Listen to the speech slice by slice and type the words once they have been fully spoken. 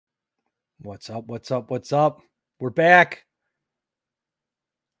What's up? What's up? What's up? We're back.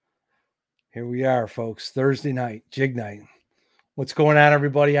 Here we are, folks. Thursday night, Jig night. What's going on,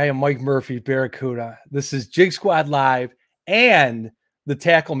 everybody? I am Mike Murphy, Barracuda. This is Jig Squad Live and the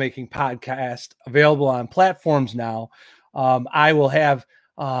Tackle Making Podcast, available on platforms now. I will have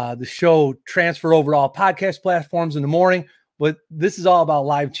the show transfer over to all podcast platforms in the morning, but this is all about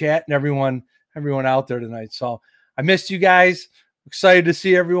live chat and everyone out there tonight. So I missed you guys. Excited to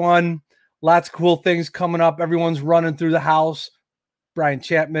see everyone. Lots of cool things coming up. Everyone's running through the house. Brian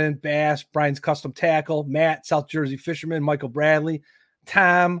Chapman, Bass, Brian's Custom Tackle, Matt, South Jersey Fisherman, Michael Bradley,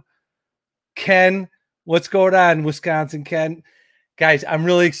 Tom, Ken. What's going on, Wisconsin, Ken? Guys, I'm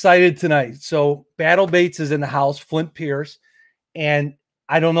really excited tonight. So Battle Baits is in the house, Flint Pierce. And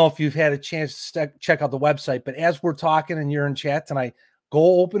I don't know if you've had a chance to check out the website, but as we're talking and you're in chat tonight,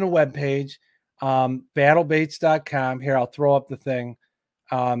 go open a webpage, battlebaits.com. Here, I'll throw up the thing.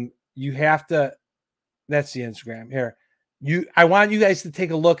 You have to, that's the Instagram here. I want you guys to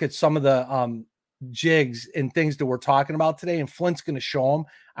take a look at some of the jigs and things that we're talking about today. And Flint's going to show them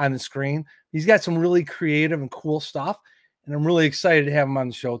on the screen. He's got some really creative and cool stuff. And I'm really excited to have him on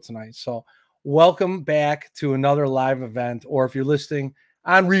the show tonight. So welcome back to another live event. Or if you're listening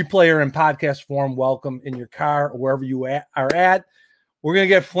on replay or in podcast form, welcome in your car or wherever you are at. We're going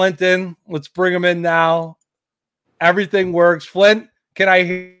to get Flint in. Let's bring him in now. Everything works. Flint, can I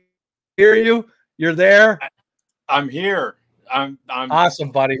hear you? You're there? I'm here. I'm awesome,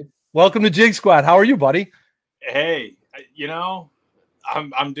 buddy. Welcome to Jig Squad. How are you, buddy? Hey,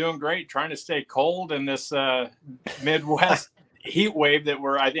 I'm doing great. Trying to stay cold in this Midwest heat wave that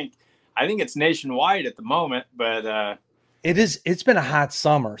I think it's nationwide at the moment, but it's been a hot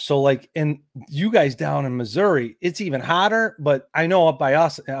summer. So like you guys down in Missouri, it's even hotter, but I know up by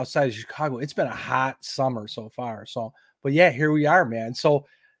us outside of Chicago, it's been a hot summer so far. So, but yeah, here we are, man. So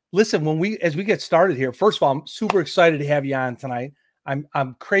listen, as we get started here, first of all, I'm super excited to have you on tonight.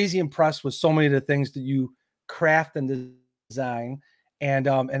 I'm crazy impressed with so many of the things that you craft and design, and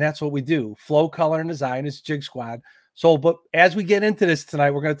that's what we do. Flow, color, and design is Jig Squad. So, but as we get into this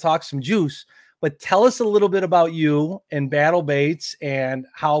tonight, we're going to talk some juice. But tell us a little bit about you and Battle Baits and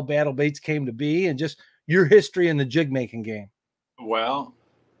how Battle Baits came to be, and just your history in the jig making game. Well,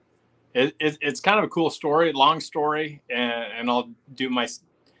 it's kind of a cool story, long story, and I'll do my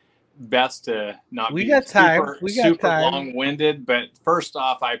best to not be super long-winded. But first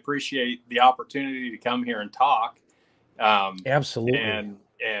off, I appreciate the opportunity to come here and talk. Absolutely.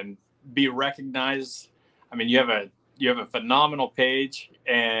 And be recognized. I mean, you have a phenomenal page,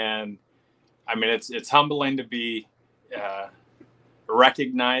 and I mean, it's humbling to be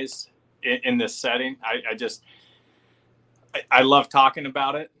recognized in this setting. I love talking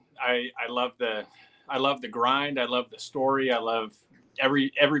about it. I love the grind. I love the story. I love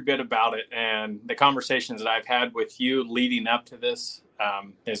every bit about it, and the conversations that I've had with you leading up to this.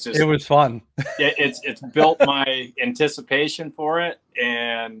 It was fun. It's built my anticipation for it,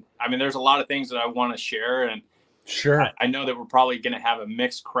 and I mean, there's a lot of things that I want to share, and sure, I know that we're probably going to have a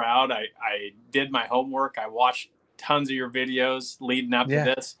mixed crowd. I did my homework. I watched tons of your videos leading up to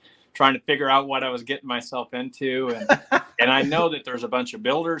this, trying to figure out what I was getting myself into, and I know that there's a bunch of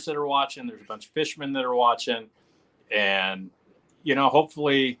builders that are watching. There's a bunch of fishermen that are watching, and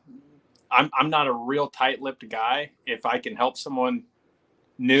hopefully, I'm not a real tight-lipped guy. If I can help someone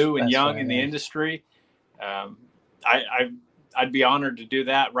new and young in the industry, I'd be honored to do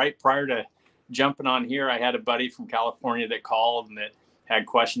that. Right prior to jumping on here, I had a buddy from California that called and that had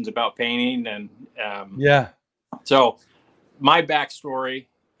questions about painting, and So my backstory.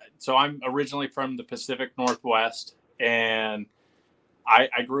 So I'm originally from the Pacific Northwest, and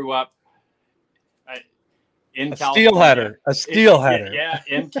I grew up in California. A steelheader. Yeah,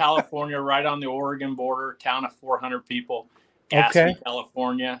 in California, right on the Oregon border, town of 400 people, Gatsby,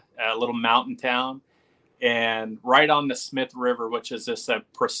 California, a little mountain town, and right on the Smith River, which is this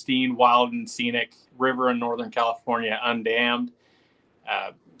pristine, wild, and scenic river in Northern California, undammed.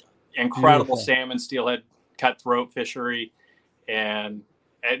 Incredible salmon, steelhead, cutthroat fishery, and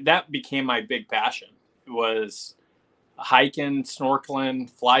that became my big passion. It was hiking, snorkeling,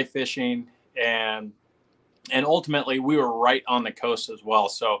 fly fishing, and ultimately we were right on the coast as well.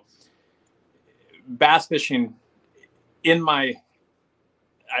 So bass fishing in I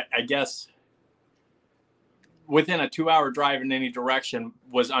guess within a 2-hour drive in any direction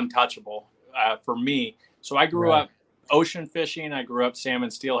was untouchable for me. So I grew up ocean fishing. I grew up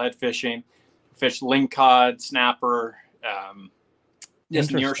salmon, steelhead fishing, fished lingcod, snapper, just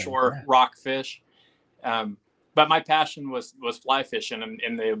nearshore rock fish. But my passion was fly fishing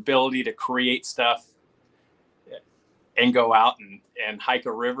and the ability to create stuff and go out and hike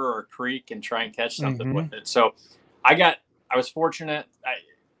a river or a creek and try and catch something with it. So I was fortunate. I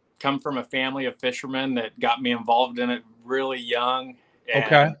come from a family of fishermen that got me involved in it really young.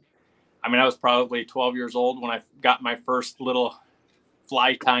 And, I mean, I was probably 12 years old when I got my first little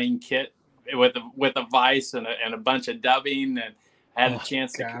fly tying kit with a vise and a bunch of dubbing, and had a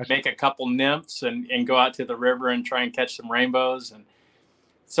chance to make a couple nymphs and go out to the river and try and catch some rainbows. And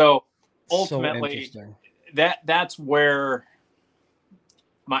so ultimately that's where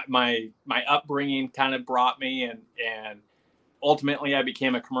my upbringing kind of brought me, and ultimately I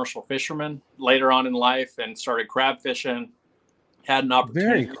became a commercial fisherman later on in life and started crab fishing. Had an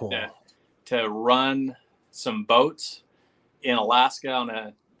opportunity to run some boats in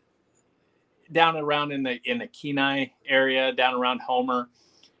Alaska down around in the Kenai area, down around Homer,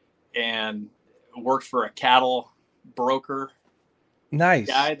 and worked for a cattle broker. Nice.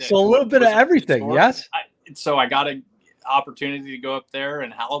 So a little bit of everything. Yes. So I got an opportunity to go up there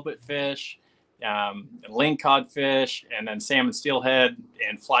and halibut fish, lingcod fish, and then salmon steelhead,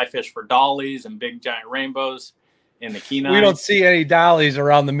 and fly fish for dollies and big giant rainbows in the Kenai. We don't see any dollies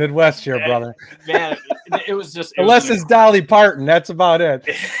around the Midwest here, brother. Man, it was just unless it's Dolly Parton. That's about it.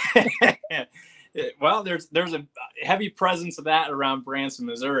 Well, there's a heavy presence of that around Branson,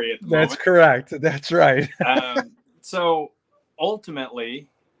 Missouri at the moment. That's correct. That's right. So ultimately,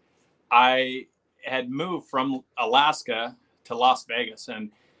 I had moved from Alaska to Las Vegas,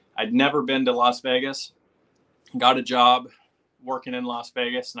 and I'd never been to Las Vegas. Got a job working in Las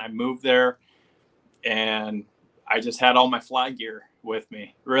Vegas, and I moved there, and I just had all my fly gear with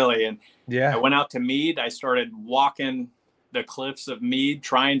me, really. And I went out to Mead. I started walking the cliffs of Mead,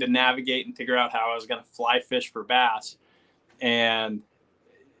 trying to navigate and figure out how I was going to fly fish for bass. And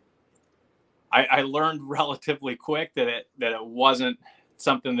I learned relatively quick that it wasn't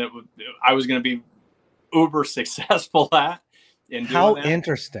something that I was going to be uber successful at. How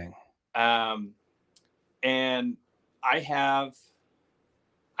interesting. And I had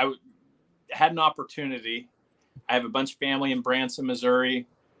an opportunity. I have a bunch of family in Branson, Missouri,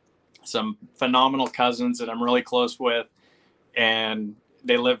 some phenomenal cousins that I'm really close with, and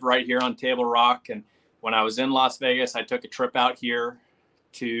they live right here on Table Rock. And when I was in Las Vegas, I took a trip out here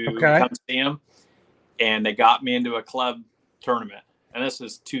to come see them, and they got me into a club tournament. And this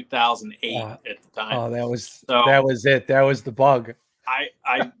was 2008 at the time. Oh, that was it. That was the bug.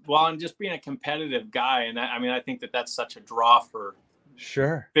 I'm just being a competitive guy, and I think that's such a draw for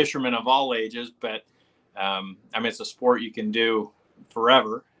fishermen of all ages. But it's a sport you can do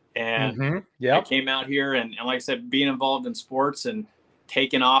forever. And I came out here and like I said, being involved in sports and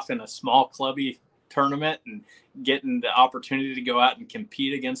taking off in a small clubby tournament and getting the opportunity to go out and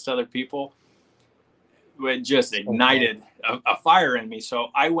compete against other people, it just ignited a fire in me. So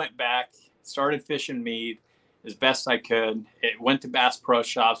I went back, started fishing Mead as best I could. It went to Bass Pro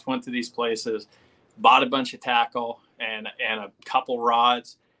Shops, went to these places, bought a bunch of tackle and a couple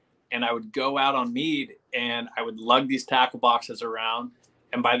rods. And I would go out on Mead and I would lug these tackle boxes around.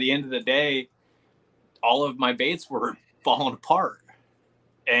 And by the end of the day, all of my baits were falling apart.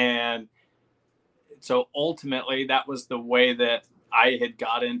 And so ultimately that was the way that I had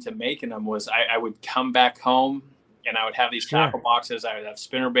got into making them. Was I would come back home and I would have these tackle boxes. I would have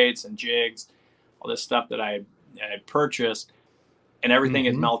spinner baits and jigs, all this stuff that I had purchased, and everything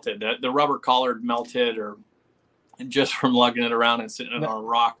had melted. The rubber collar melted, or just from lugging it around and sitting on a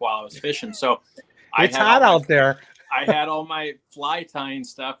rock while I was fishing. So it's hot out there. I had all my fly tying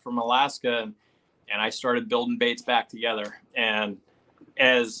stuff from Alaska, and I started building baits back together. And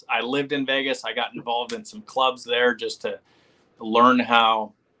as I lived in Vegas, I got involved in some clubs there just to learn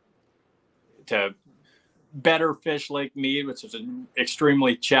how to better fish Lake Mead, which is an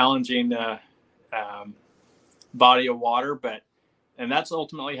extremely challenging body of water. And that's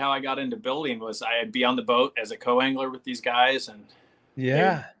ultimately how I got into building. Was I'd be on the boat as a co-angler with these guys, and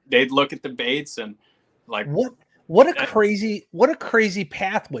they'd look at the baits and like, what a crazy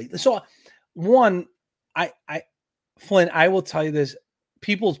pathway. So Flynn, I will tell you this,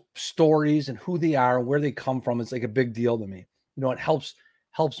 people's stories and who they are and where they come from is like a big deal to me. You know, it helps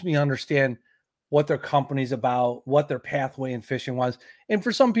me understand what their company's about, what their pathway in fishing was. And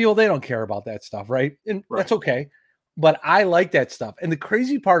for some people, they don't care about that stuff, right? And that's okay. But I like that stuff. And the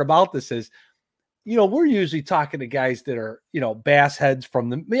crazy part about this is, you know, we're usually talking to guys that are, you know, bass heads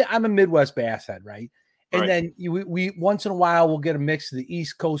I'm a Midwest bass head, right? And then we once in a while we'll get a mix of the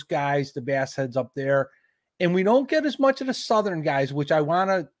East Coast guys, the bass heads up there. And we don't get as much of the Southern guys, which I want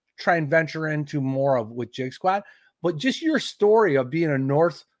to try and venture into more of with Jig Squad. But just your story of being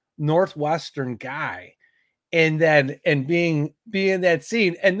a Northwestern guy and being that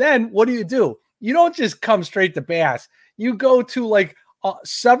scene. And then what do? You don't just come straight to bass. you go to like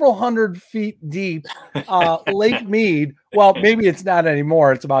several hundred feet deep Lake Mead. Well, maybe it's not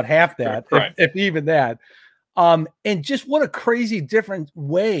anymore. It's about half that, right. if even that. And just what a crazy different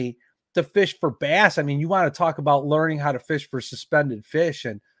way to fish for bass. I mean, you want to talk about learning how to fish for suspended fish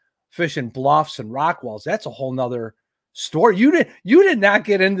and fishing bluffs and rock walls. That's a whole nother story. You did not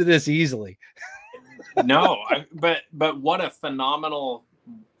get into this easily. No, but what a phenomenal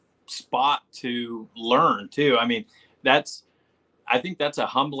spot to learn too. I mean, I think that's a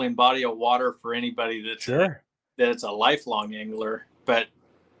humbling body of water for anybody that's that's a lifelong angler, but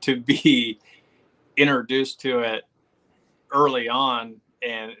to be introduced to it early on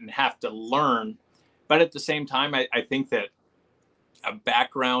and have to learn. But at the same time, I think that a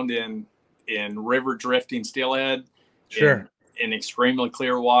background in river drifting steelhead, in extremely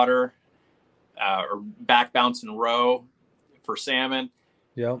clear water, or back bouncing roe for salmon.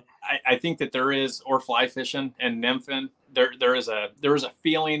 Yeah, I think that there is, or fly fishing and nymphing. There is a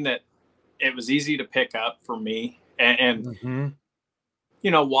feeling that it was easy to pick up for me, and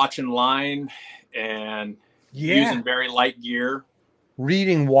you know, watching line and using very light gear,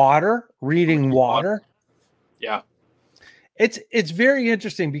 reading water. Yeah, it's very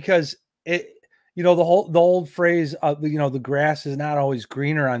interesting because it, you know, the old phrase, you know, the grass is not always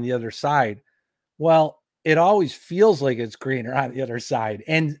greener on the other side. Well, it always feels like it's greener on the other side.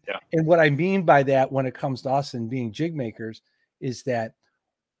 And what I mean by that when it comes to us and being jig makers is that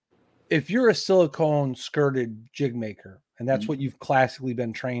if you're a silicone skirted jig maker, and that's what you've classically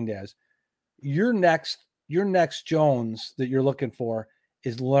been trained as, your next Jones that you're looking for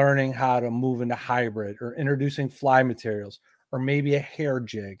is learning how to move into hybrid or introducing fly materials or maybe a hair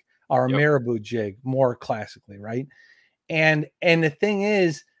jig or a marabou jig more classically, right? And the thing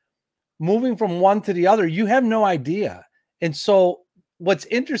is, moving from one to the other, you have no idea. And so what's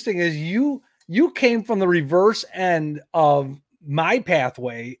interesting is you came from the reverse end of my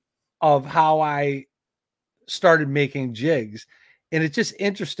pathway of how I started making jigs. And it's just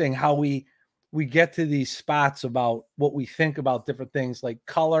interesting how we get to these spots about what we think about different things like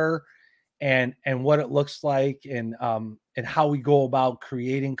color and what it looks like and how we go about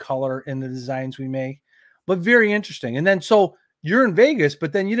creating color in the designs we make. But very interesting. And then so you're in Vegas,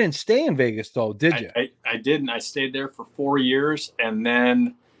 but then you didn't stay in Vegas, though, did you? I didn't. I stayed there for 4 years and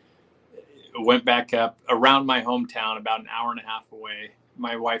then went back up around my hometown, about an hour and a half away.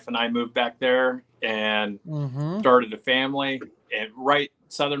 My wife and I moved back there and started a family and right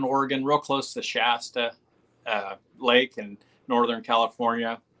Southern Oregon, real close to Shasta Lake in Northern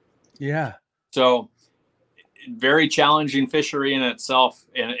California. Yeah. So very challenging fishery in itself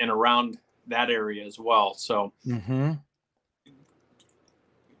and around that area as well. So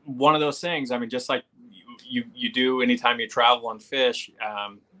one of those things, I mean, just like you do anytime you travel and fish,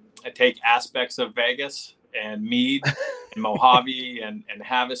 I take aspects of Vegas and Mead and Mojave and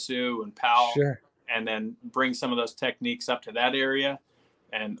Havasu and Powell, and then bring some of those techniques up to that area.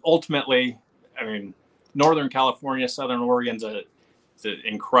 And ultimately, I mean, Northern California, Southern Oregon's it's an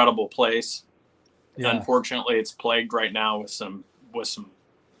incredible place. Yeah. Unfortunately, it's plagued right now with some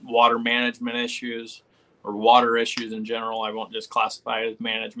water management issues or water issues in general. I won't just classify it as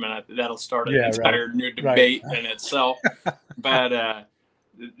management. That'll start an entire new debate in itself. But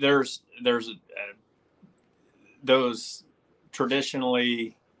there's those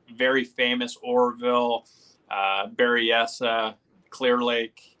traditionally very famous Oroville, Berryessa, Clear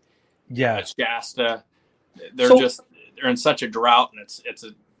Lake, Shasta. They're in such a drought, and it's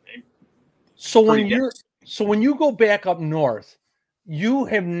a so when you go back up north, you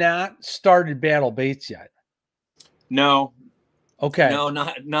have not started Battle Baits yet. No. Okay. No,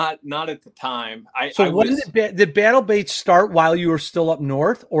 not at the time. Did Battle Baits start while you were still up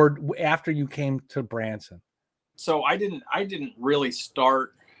north, or after you came to Branson? So I didn't really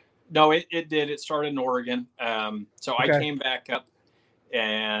start. No, it did. It started in Oregon. So I came back up,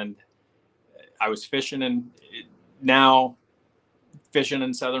 and I was fishing in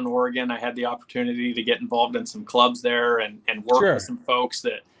Southern Oregon. I had the opportunity to get involved in some clubs there and work with some folks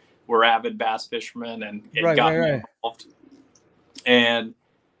that were avid bass fishermen and got me involved. And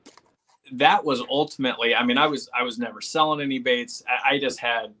that was ultimately, I mean, I was never selling any baits. I just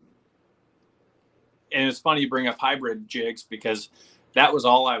had, and it's funny you bring up hybrid jigs because that was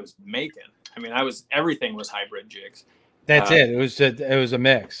all I was making. I mean, everything was hybrid jigs. That's it. It was a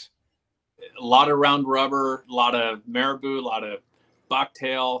mix. A lot of round rubber, a lot of marabou, a lot of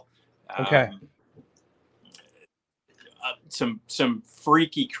bucktail. Some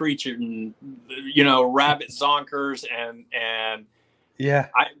freaky creature, rabbit zonkers and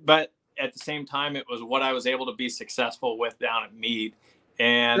but at the same time, it was what I was able to be successful with down at Mead,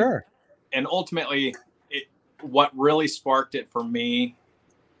 and ultimately what really sparked it for me,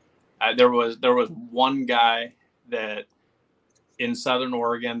 there was one guy that in Southern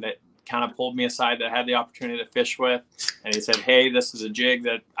Oregon that kind of pulled me aside that I had the opportunity to fish with. And he said, hey, this is a jig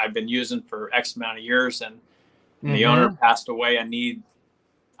that I've been using for X amount of years. And the owner passed away. I need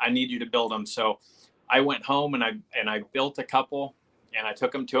you to build them. So I went home and I built a couple and I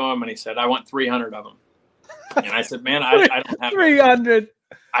took them to him and he said, I want 300 of them. And I said, man, I don't have 300.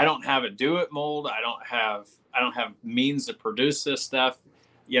 I don't have a do-it mold. I don't have means to produce this stuff.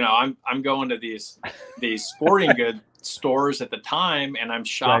 You know, I'm going to these sporting good stores at the time, and I'm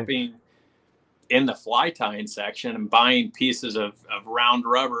shopping in the fly tying section and buying pieces of round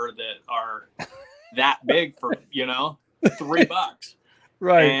rubber that are that big for, you know, $3.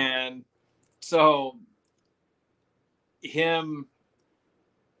 Right. And so him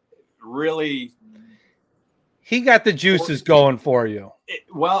really, he got the juices going for you.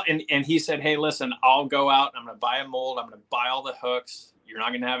 Well, and he said, hey, listen, I'll go out. I'm going to buy a mold. I'm going to buy all the hooks. You're not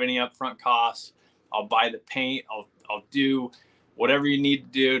going to have any upfront costs. I'll buy the paint. I'll do whatever you need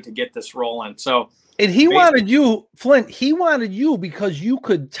to do to get this rolling. So, and he wanted you, Flint. He wanted you because you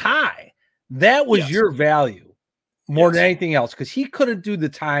could tie. That was your value more than anything else, because he couldn't do the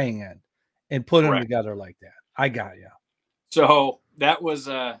tying end and put them together like that. I got you. So that was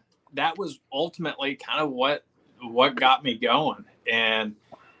ultimately kind of what got me going. And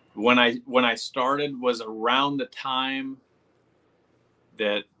when I started was around the time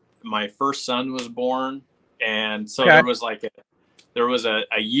that my first son was born. And so there was a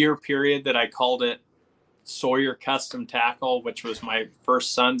year period that I called it Sawyer Custom Tackle, which was my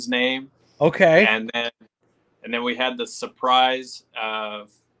first son's name. Okay. And then we had the surprise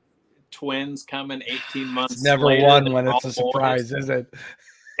of twins coming 18 months it's never later. One when it's a surprise, is it?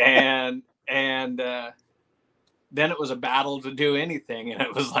 And then it was a battle to do anything. And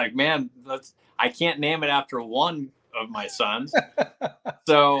it was like, man, I can't name it after one of my sons.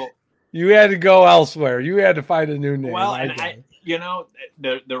 So you had to go elsewhere. You had to find a new name. Well, and you know,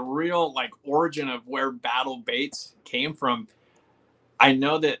 the real like origin of where Battle Baits came from, I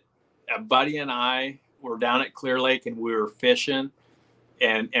know that a buddy and I were down at Clear Lake and we were fishing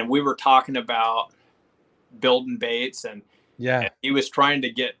and we were talking about building baits and he was trying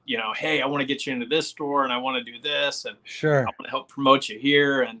to get, you know, hey, I want to get you into this store and I want to do this and sure, I want to help promote you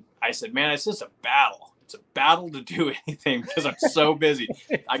here. And I said, man, it's just a battle. It's a battle to do anything because I'm so busy.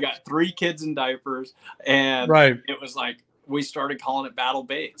 I got 3 kids in diapers and it was like, we started calling it Battle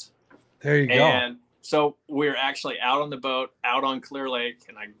Baits. There you go. And so we're actually out on the boat, out on Clear Lake,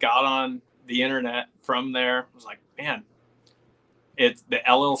 and I got on the internet from there. I was like, man, the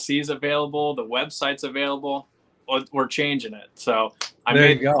LLC's available, the website's available. We're changing it. So I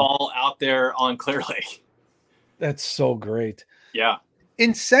made the call out there on Clear Lake. That's so great. Yeah.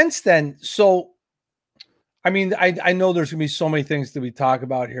 And since then, so I mean, I know there's gonna be so many things that we talk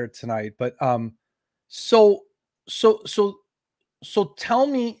about here tonight, but so tell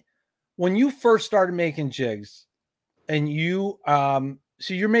me, when you first started making jigs and you so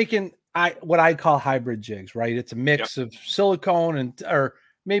you're making what I call hybrid jigs, right? It's a mix of silicone and or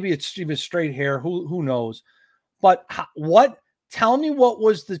maybe it's even straight hair, who knows. But tell me what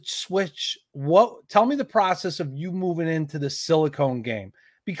was the switch? Tell me the process of you moving into the silicone game,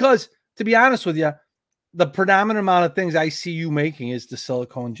 because to be honest with you, the predominant amount of things I see you making is the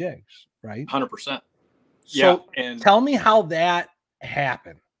silicone jigs, right? 100%. So and tell me how that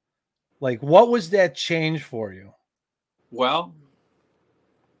happened. Like, what was that change for you? Well,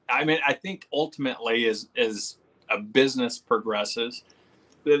 I mean, I think ultimately as a business progresses,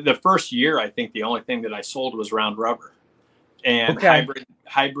 the first year, I think the only thing that I sold was round rubber and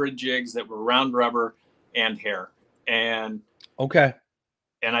hybrid jigs that were round rubber and hair. And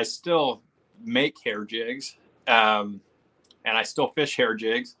and I still make hair jigs, and I still fish hair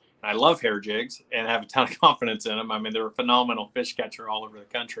jigs. And I love hair jigs and have a ton of confidence in them. I mean, they're a phenomenal fish catcher all over the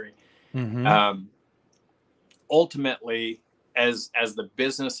country. Mm-hmm. Ultimately, as the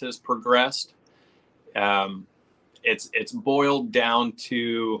business has progressed, it's boiled down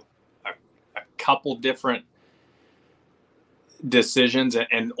to a couple different decisions,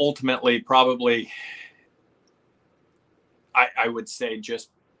 and ultimately, probably, I would say, just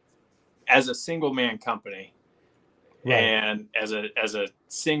as a single man company. Right. And as a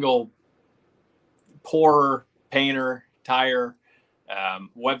single pourer, painter, tire,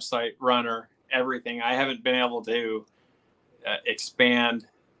 website runner, everything, I haven't been able to expand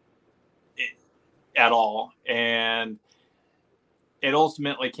it at all. And it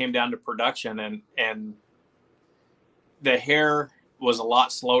ultimately came down to production, and the hair was a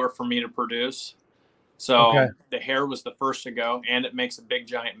lot slower for me to produce. So the hair was the first to go, and it makes a big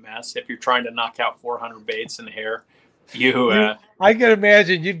giant mess. If you're trying to knock out 400 baits in the hair, I can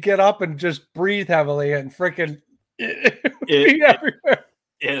imagine you'd get up and just breathe heavily and freaking everywhere.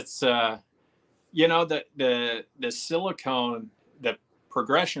 It's you know, the silicone, the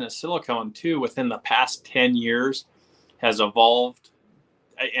progression of silicone too within the past 10 years has evolved.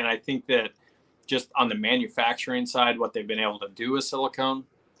 And I think that just on the manufacturing side, what they've been able to do with silicone,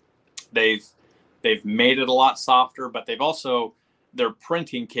 they've made it a lot softer, but they've also, their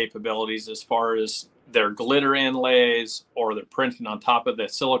printing capabilities as far as their glitter inlays or their printing on top of the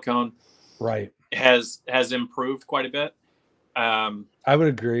silicone, right, has improved quite a bit. I would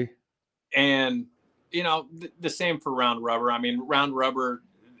agree. And, you know, the same for Round Rubber. I mean, Round Rubber,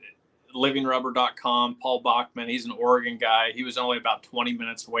 livingrubber.com, Paul Bachman, he's an Oregon guy. He was only about 20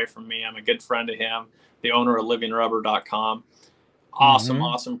 minutes away from me. I'm a good friend of him, the owner of livingrubber.com.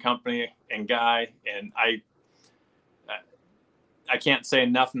 Awesome company and guy. And I can't say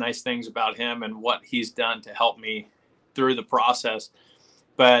enough nice things about him and what he's done to help me through the process.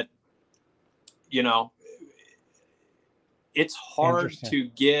 But, you know, it's hard to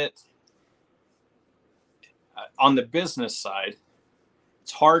get on the business side.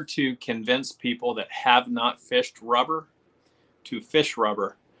 It's hard to convince people that have not fished rubber to fish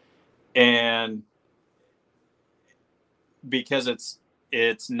rubber. And because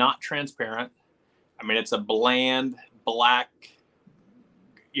it's not transparent. I mean, it's a bland black,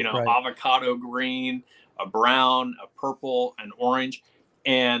 you know, avocado green, a brown, a purple, an orange.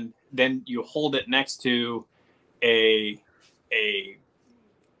 And then you hold it next to a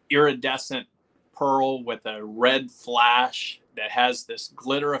iridescent pearl with a red flash that has this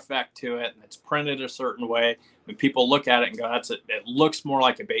glitter effect to it, and it's printed a certain way. When people look at it and go, it looks more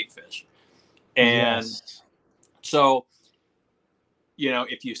like a bait fish. And so, you know,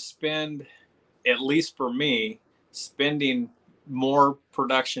 if you spend, at least for me, spending more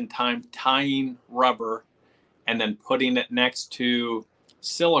production time tying rubber and then putting it next to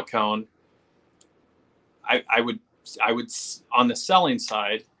silicone, I would on the selling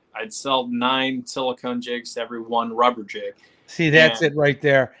side, I'd sell 9 silicone jigs to every 1 rubber jig. See, that's it right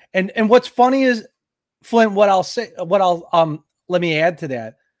there. And what's funny is, Flint, let me add to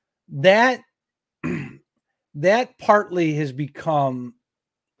that that partly has become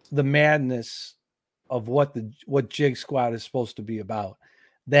the madness of what Jig Squad is supposed to be about.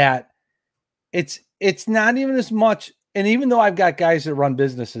 That it's not even as much, and even though I've got guys that run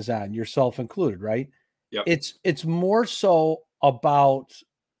businesses on, yourself included, right? Yep. It's more so about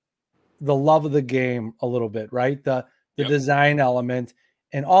the love of the game a little bit, right? The design element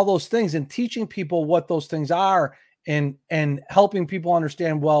and all those things, and teaching people what those things are, and helping people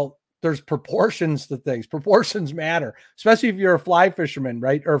understand, well, there's proportions to things. Proportions matter, especially if you're a fly fisherman,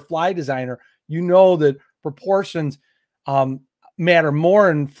 right? Or a fly designer. You know that proportions matter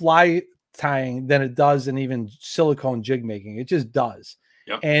more in fly tying than it does in even silicone jig making. It just does.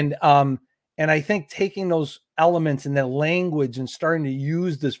 Yep. And I think taking those elements and that language and starting to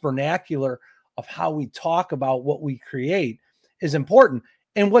use this vernacular of how we talk about what we create is important.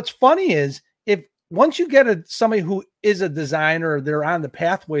 And what's funny is, if once you get somebody who is a designer, they're on the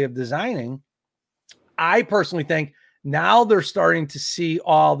pathway of designing, I personally think now they're starting to see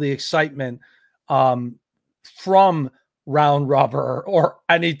all the excitement from round rubber or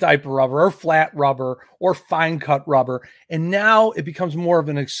any type of rubber or flat rubber or fine cut rubber. And now it becomes more of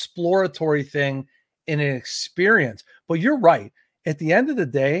an exploratory thing in an experience. But you're right. At the end of the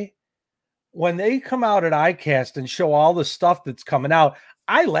day, when they come out at ICAST and show all the stuff that's coming out,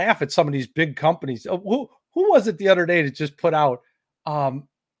 I laugh at some of these big companies. Who was it the other day that just put out?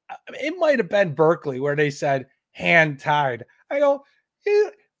 It might have been Berkeley, where they said hand tied. I go,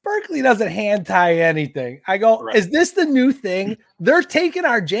 Berkeley doesn't hand tie anything. I go, right. Is this the new thing? They're taking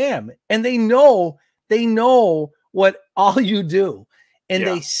our jam, and they know what all you do, and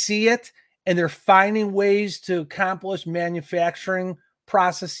they see it, and they're finding ways to accomplish manufacturing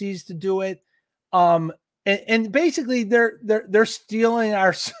processes to do it. And basically they're stealing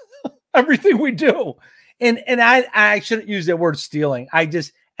our everything we do. And I shouldn't use that word stealing.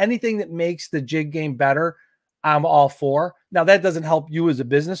 Anything that makes the jig game better, I'm all for. Now that doesn't help you as a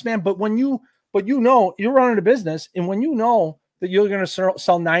businessman, but you know you're running a business, and when you know that you're going to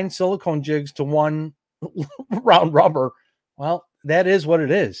sell 9 silicone jigs to 1 round rubber, well, that is what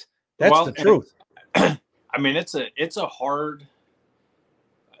it is. That's the truth. I mean, it's a hard,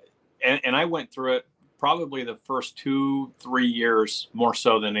 and I went through it probably the first 2-3 years more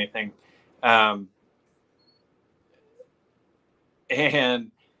so than anything. And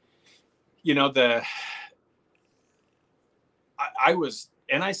you know, I was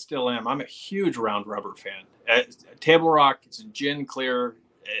and I still am. I'm a huge round rubber fan. Table Rock is a gin clear,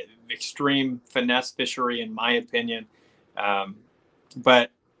 extreme finesse fishery, in my opinion.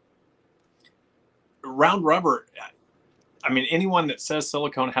 But round rubber, I mean, anyone that says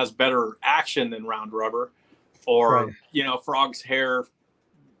silicone has better action than round rubber, or, Right. you know, Frog's Hair,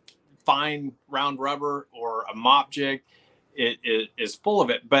 fine round rubber, or a mop jig, it is full of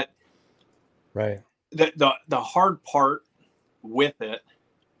it. But Right. The hard part with it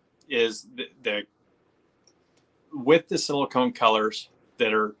is with the silicone colors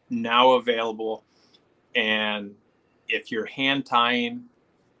that are now available, and if you're hand tying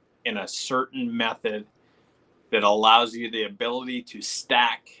in a certain method that allows you the ability to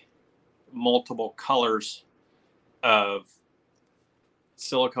stack multiple colors of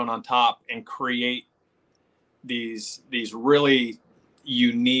silicone on top and create these really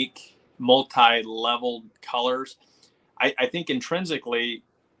unique multi-leveled colors, I think intrinsically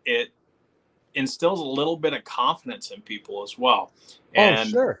it instills a little bit of confidence in people as well. Oh, And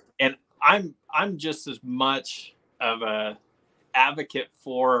sure. and I'm just as much of a advocate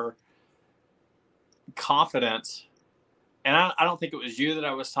for confidence. And I don't think it was you that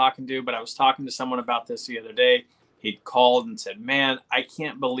I was talking to, but I was talking to someone about this the other day. He'd called and said, "Man, I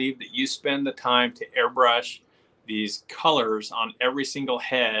can't believe that you spend the time to airbrush these colors on every single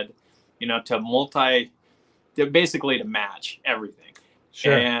head, you know, basically to match everything."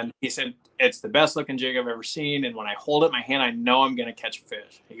 Sure. And he said, "It's the best looking jig I've ever seen. And when I hold it in my hand, I know I'm going to catch a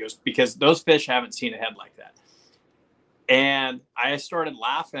fish." He goes, "Because those fish haven't seen a head like that." And I started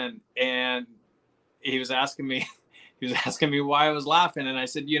laughing, and he was asking me why I was laughing. And I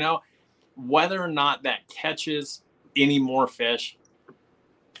said, you know, whether or not that catches any more fish,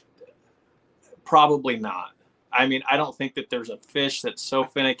 probably not. I mean, I don't think that there's a fish that's so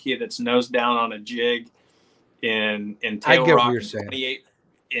finicky that's nose down on a jig in Table Rock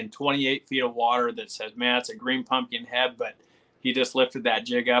in 28 feet of water that says, "Man, it's a green pumpkin head, but he just lifted that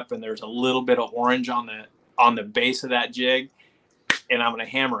jig up and there's a little bit of orange on the base of that jig, and I'm going to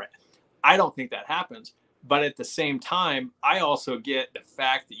hammer it." I don't think that happens. But at the same time, I also get the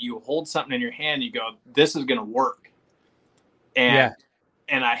fact that you hold something in your hand, you go, "This is going to work."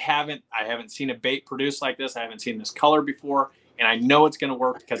 And I haven't seen a bait produced like this. I haven't seen this color before, and I know it's going to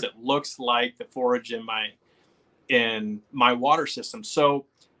work because it looks like the forage in my water system. So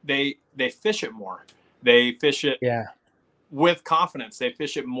they fish it more. They fish it with confidence. They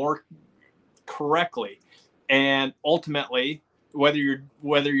fish it more correctly, and ultimately, whether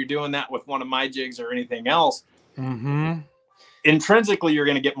you're doing that with one of my jigs or anything else, intrinsically you're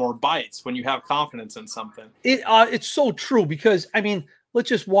going to get more bites when you have confidence in something. It's so true, because I mean, let's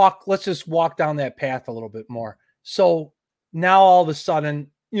just walk down that path a little bit more. So now all of a sudden,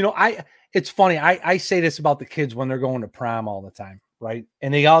 you know, it's funny. I say this about the kids when they're going to prom all the time, right?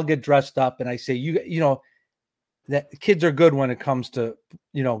 And they all get dressed up, and I say, you know, that kids are good when it comes to,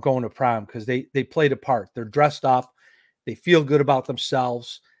 you know, going to prom, because they play the part. They're dressed up, they feel good about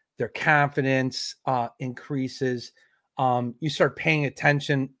themselves, their confidence increases. You start paying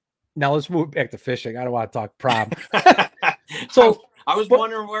attention. Now let's move back to fishing. I don't want to talk prom. So I was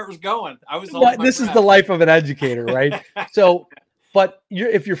wondering where it was going. This is the life of an educator, right? So, but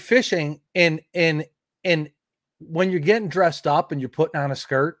if you're fishing and when you're getting dressed up and you're putting on a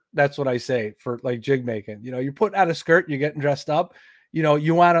skirt, that's what I say for like jig making. You know, you're putting on a skirt, you're getting dressed up. You know,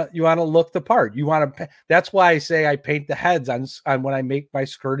 you want to look the part. That's why I say I paint the heads on when I make my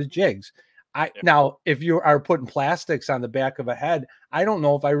skirted jigs. Now, if you are putting plastics on the back of a head, I don't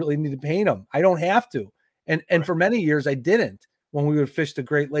know if I really need to paint them. I don't have to. And for many years I didn't, when we would fish the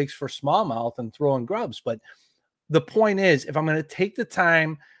Great Lakes for smallmouth and throw in grubs. But the point is, if I'm going to take the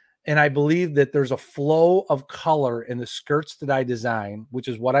time, and I believe that there's a flow of color in the skirts that I design, which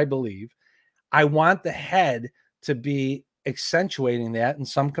is what I believe, I want the head to be accentuating that in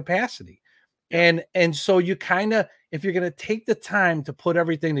some capacity. And so you kind of, if you're going to take the time to put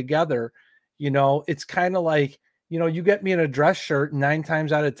everything together, you know, it's kind of like, you know, you get me in a dress shirt, 9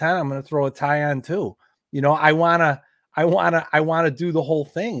 times out of 10, I'm going to throw a tie on too. You know, I want to do the whole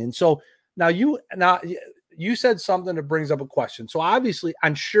thing. And so now you said something that brings up a question. So obviously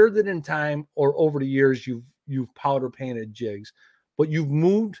I'm sure that in time or over the years, you've powder painted jigs, but you've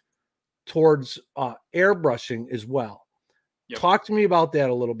moved towards airbrushing as well. Yep. Talk to me about that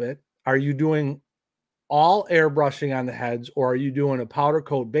a little bit. Are you doing all airbrushing on the heads, or are you doing a powder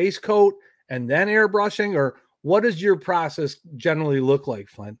coat, base coat, and then airbrushing, or what does your process generally look like,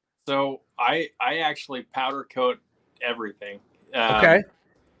 Flynn? So I actually powder coat everything. Okay.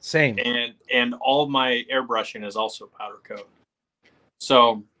 Same. And all of my airbrushing is also powder coat.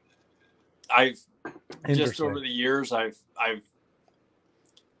 So I've just over the years, I've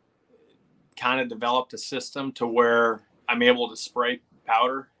kind of developed a system to where I'm able to spray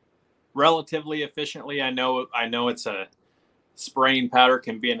powder relatively efficiently. I know it's a spraying powder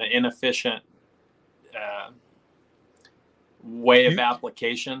can be an inefficient way of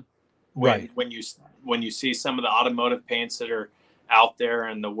application. When you see some of the automotive paints that are out there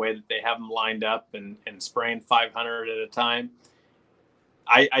and the way that they have them lined up and spraying 500 at a time,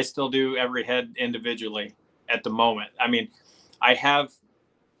 I still do every head individually at the moment. I mean, I have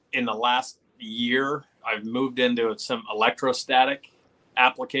in the last year, I've moved into some electrostatic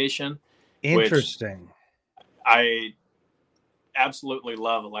application. Interesting. I absolutely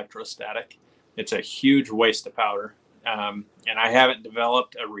love electrostatic. It's a huge waste of powder. And I haven't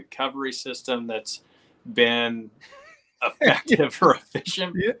developed a recovery system that's been effective or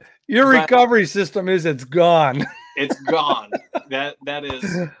efficient. Your recovery system it's gone. It's gone. That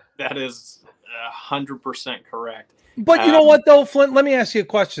is 100% correct. But you know what though, Flint? Let me ask you a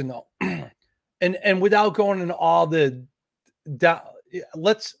question though, and without going into all the,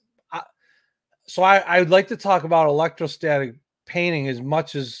 so I would like to talk about electrostatic painting as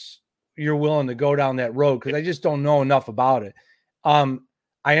much as you're willing to go down that road, because I just don't know enough about it.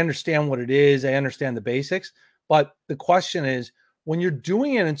 I understand what it is. I understand the basics, but the question is, when you're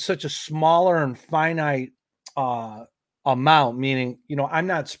doing it in such a smaller and finite amount, meaning, I'm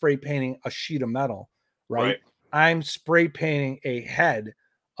not spray painting a sheet of metal, right? I'm spray painting a head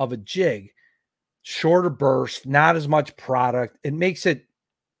of a jig, shorter burst, not as much product. It makes it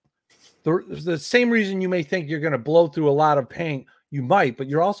the same reason you may think you're going to blow through a lot of paint. You might, but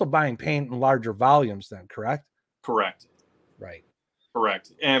you're also buying paint in larger volumes then, correct? Correct. Right.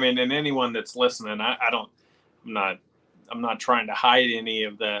 Correct. I mean, and anyone that's listening, I'm not trying to hide any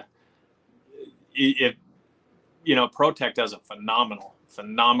of the, ProTech does a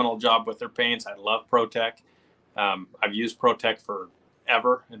phenomenal job with their paints. I love ProTech. I've used ProTech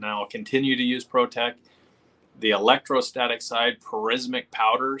forever, and I'll continue to use ProTech. The electrostatic side, Prismic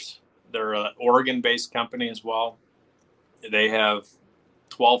Powders, they're an Oregon-based company as well. They have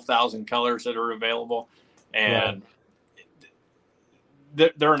 12,000 colors that are available, and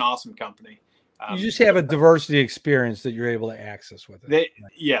they're an awesome company. You just have a diversity experience that you're able to access with it.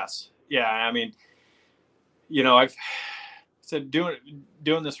 Yes. Yeah. I mean, I've said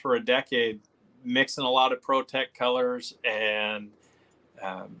doing this for a decade, mixing a lot of ProTech colors and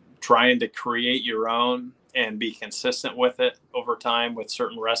trying to create your own and be consistent with it over time with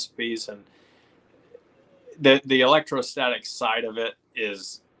certain recipes. And the electrostatic side of it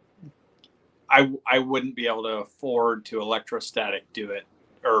is, I wouldn't be able to afford to electrostatic do it,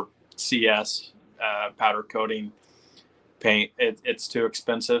 or CS powder coating paint. It's too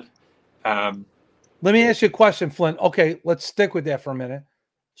expensive. Let me ask you a question, Flint. Okay, let's stick with that for a minute.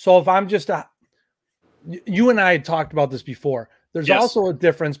 So if I'm just you and I had talked about this before. There's also a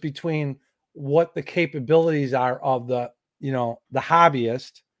difference between what the capabilities are of the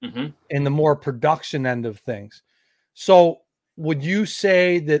hobbyist and the more production end of things. So would you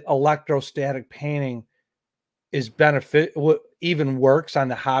say that electrostatic painting is even works on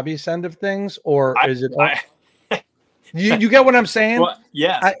the hobbyist end of things, or is it? You get what I'm saying? Well,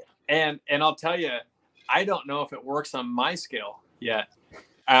 yes. And I'll tell you, I don't know if it works on my scale yet.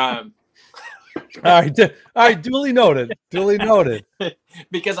 All right. Duly noted.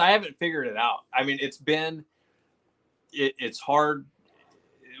 Because I haven't figured it out. I mean, it's hard.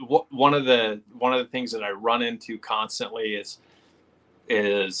 One of the things that I run into constantly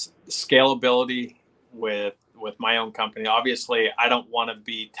is scalability with my own company. Obviously, I don't want to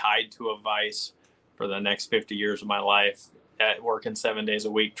be tied to a vice for the next 50 years of my life, working 7 days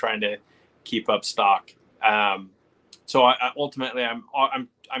a week trying to keep up stock. So I ultimately, I'm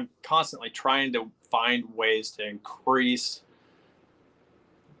constantly trying to find ways to increase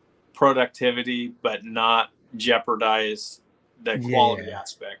productivity, but not jeopardize the quality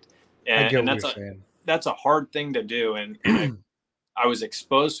aspect. And that's a hard thing to do. And I was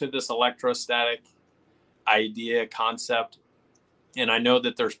exposed to this electrostatic idea concept, and I know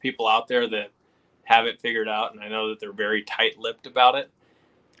that there's people out there that have it figured out, and I know that they're very tight-lipped about it.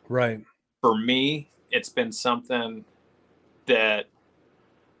 Right. For me, it's been something that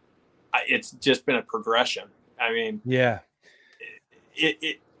it's just been a progression. I mean,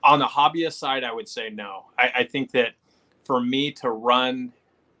 it on the hobbyist side, I would say no. I think that for me to run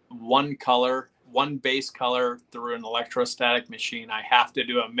one base color through an electrostatic machine, I have to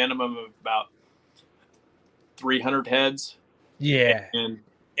do a minimum of about 300 heads. Yeah.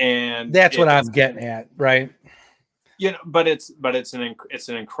 And that's what I'm getting at, right? But it's an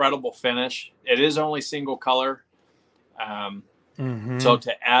incredible finish. It is only single color. So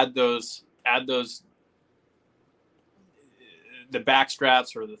to add those back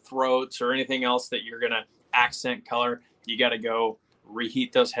straps or the throats or anything else that you're going to accent color, you got to go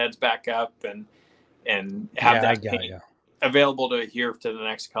reheat those heads back up and have that paint available to adhere to the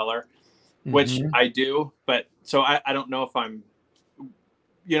next color, which I do. But so I don't know if I'm,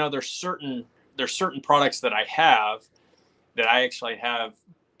 there's certain products that I have that I actually have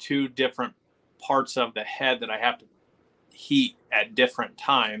two different parts of the head that I have to heat at different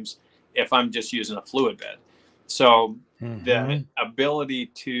times if I'm just using a fluid bed. So the ability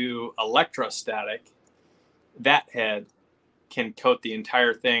to electrostatic that head can coat the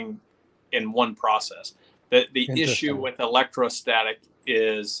entire thing in one process. The issue with electrostatic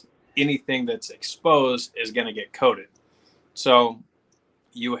is anything that's exposed is going to get coated. So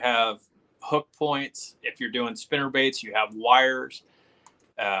you have hook points. If you're doing spinner baits, you have wires.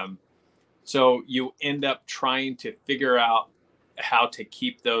 So you end up trying to figure out how to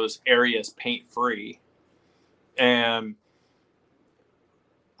keep those areas paint free. And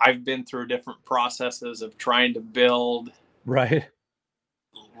I've been through different processes of trying to build racks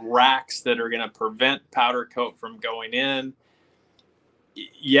that are going to prevent powder coat from going in.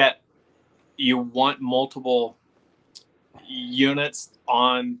 Yet you want multiple units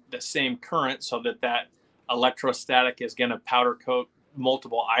on the same current so that electrostatic is going to powder coat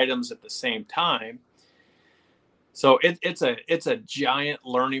multiple items at the same time. So it's a giant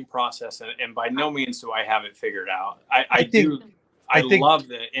learning process, and by no means do I have it figured out. I love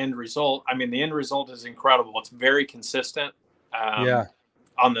the end result. I mean, the end result is incredible. It's very consistent.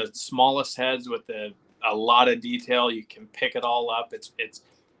 On the smallest heads with a lot of detail, you can pick it all up.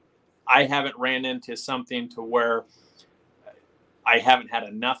 I haven't ran into something to where I haven't had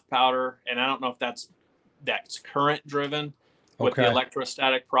enough powder, and I don't know if that's current driven with the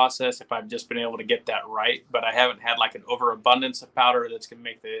electrostatic process, if I've just been able to get that right, but I haven't had like an overabundance of powder that's going to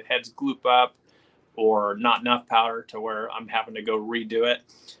make the heads gloop up, or not enough powder to where I'm having to go redo it.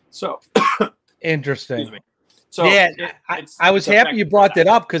 So interesting. So yeah, I was happy you brought that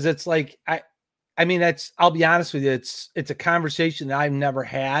up, because it's like, I mean, I'll be honest with you, it's a conversation that I've never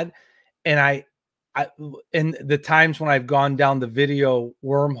had. And I in the times when I've gone down the video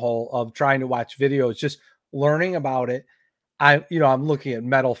wormhole of trying to watch videos, just learning about it, I'm looking at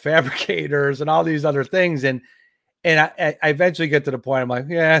metal fabricators and all these other things. And I eventually get to the point, I'm like,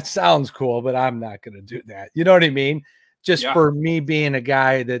 yeah, it sounds cool, but I'm not going to do that. You know what I mean? Just for me being a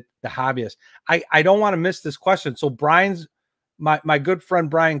guy that the hobbyist, I don't want to miss this question. So Brian's, my good friend,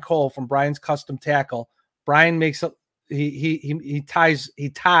 Brian Cole from Brian's Custom Tackle. Brian makes he ties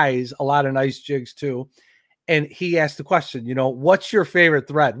a lot of nice jigs too. And he asked the question, what's your favorite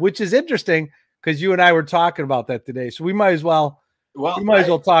thread? Which is interesting, because you and I were talking about that today. So we might as well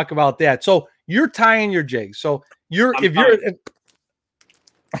talk about that. So you're tying your jigs. So I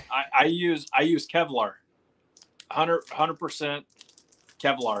use Kevlar, 100%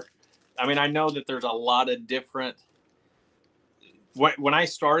 Kevlar. I mean, I know that there's a lot of different. When I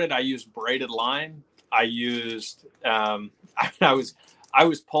started, I used braided line. I used I was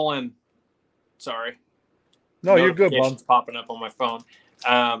pulling. Sorry. No, you're good, bud. Popping up on my phone.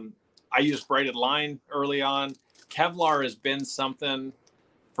 I used braided line early on. Kevlar has been something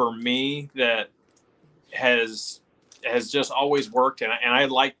for me that has just always worked, and I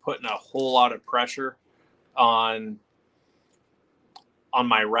like putting a whole lot of pressure on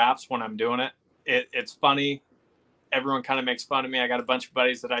my wraps when I'm doing it. It's funny. Everyone kind of makes fun of me. I got a bunch of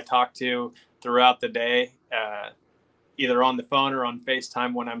buddies that I talk to throughout the day, either on the phone or on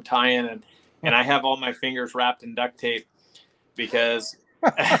FaceTime when I'm tying, and I have all my fingers wrapped in duct tape because,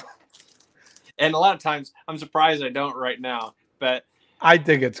 and a lot of times I'm surprised I don't right now, but I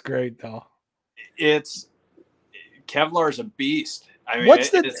think it's great though. Kevlar is a beast. I mean,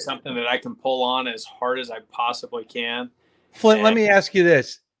 it's something that I can pull on as hard as I possibly can. Flint, let me ask you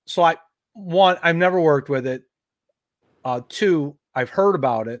this. So I've never worked with it. Two, I've heard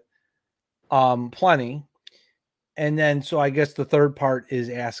about it plenty. And then, so I guess the third part is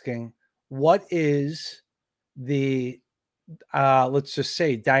asking, what is the, let's just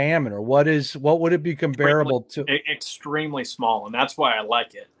say diameter? What would it be comparable to? Extremely small. And that's why I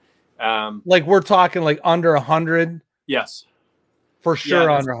like it. Like we're talking like under 100. Yes, for sure.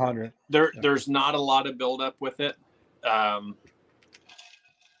 Under 100. There's not a lot of buildup with it.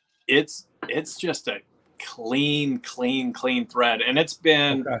 It's just a clean thread, and it's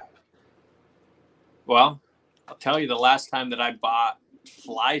been well, I'll tell you, the last time that I bought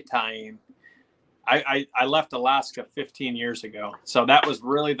fly tying, I left Alaska 15 years ago, so that was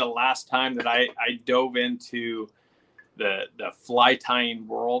really the last time that I dove into the fly tying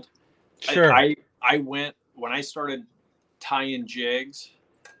world. Sure. I went when I started tying jigs.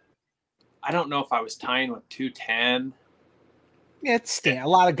 I don't know if I was tying with 210 Yeah, a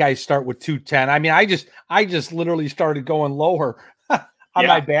lot of guys start with 210. I mean, I just literally started going lower on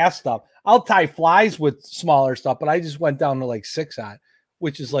my bass stuff. I'll tie flies with smaller stuff, but I just went down to like 6-aught,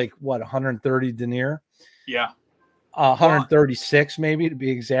 which is like what, 130 denier. Yeah. 136 maybe to be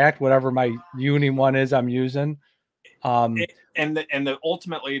exact, whatever my uni one is I'm using.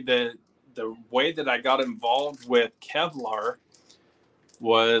 Ultimately the way that I got involved with Kevlar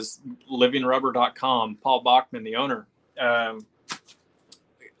was livingrubber.com. Paul Bachman, the owner.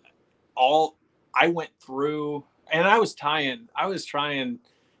 I went through, and I was trying,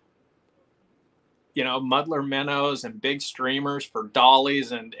 muddler minnows and big streamers for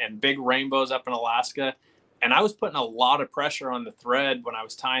dollies and big rainbows up in Alaska. And I was putting a lot of pressure on the thread when I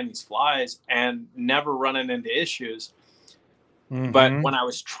was tying these flies and never running into issues. Mm-hmm. But when I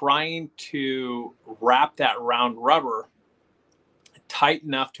was trying to wrap that round rubber tight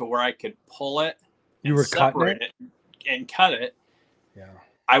enough to where I could pull it, you were separate it and cut it. Yeah.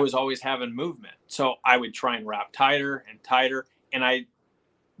 I was always having movement. So I would try and wrap tighter and tighter. And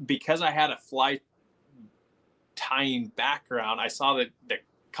because I had a fly tying background, I saw the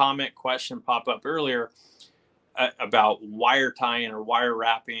comment question pop up earlier about wire tying or wire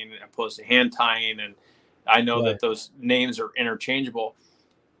wrapping opposed to hand tying. And I know that those names are interchangeable.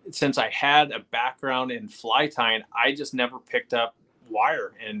 Since I had a background in fly tying, I just never picked up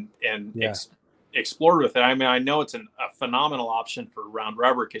wire and explored with it. I mean, I know it's a phenomenal option for round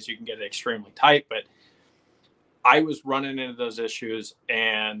rubber because you can get it extremely tight, but I was running into those issues,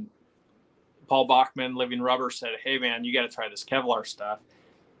 and Paul Bachman, Living Rubber, said, "Hey man, you got to try this Kevlar stuff."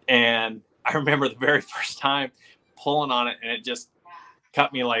 And I remember the very first time pulling on it, and it just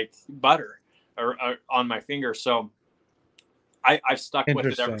cut me like butter or on my finger. So I've stuck with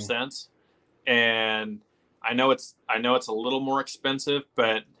it ever since. And I know it's a little more expensive,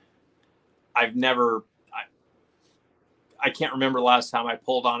 but I've never, I can't remember the last time I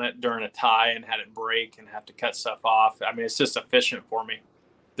pulled on it during a tie and had it break and have to cut stuff off. I mean, it's just efficient for me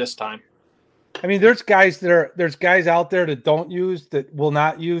this time. I mean, there's guys out there that will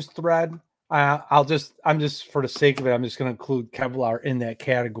not use thread. I'm just for the sake of it, I'm just going to include Kevlar in that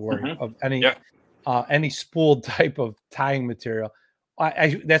category of any spooled type of tying material.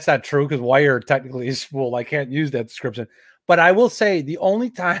 That's not true because wire technically is spooled. I can't use that description, but I will say the only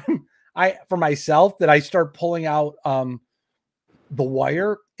time for myself that I start pulling out the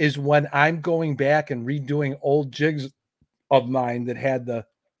wire is when I'm going back and redoing old jigs of mine that had the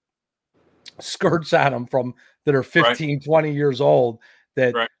skirts on them that are 15, 20 years old,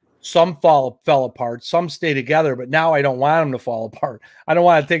 that some fell apart, some stay together, but now I don't want them to fall apart. I don't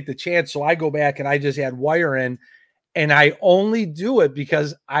want to take the chance. So I go back and I just add wire in, and I only do it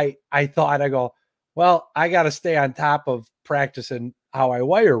because I go, well, I got to stay on top of practicing how I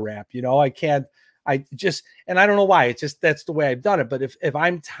wire wrap. And I don't know why. It's just, that's the way I've done it. But if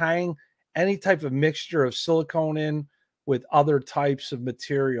I'm tying any type of mixture of silicone in with other types of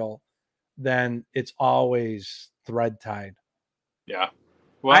material, then it's always thread tied. Yeah.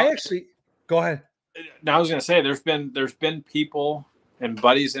 Well, go ahead. Now I was going to say, there's been people and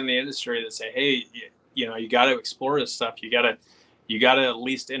buddies in the industry that say, hey, you got to explore this stuff. You got to at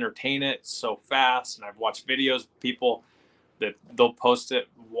least entertain it so fast. And I've watched videos of people that they'll post it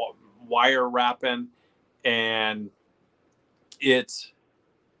wire wrapping, and it's,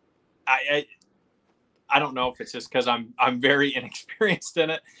 I don't know if it's just because I'm very inexperienced in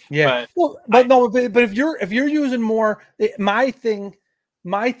it. Yeah. But if you're using more, my thing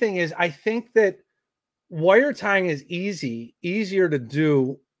is, I think that wire tying is easier to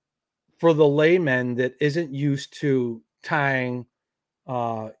do for the layman that isn't used to tying,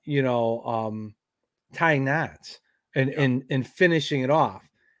 tying knots and finishing it off,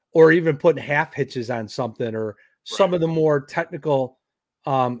 or even putting half hitches on something, or some of the more technical,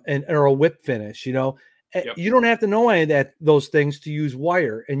 or a whip finish, You don't have to know any of those things to use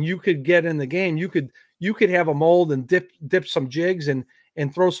wire, and you could get in the game. You could have a mold and dip some jigs and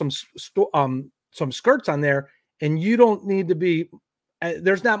throw some skirts on there, and you don't need to be.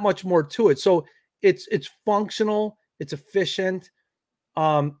 There's not much more to it, so it's functional, it's efficient,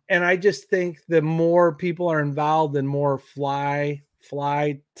 and I just think the more people are involved in more fly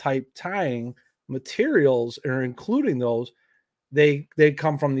type tying materials, or including those, they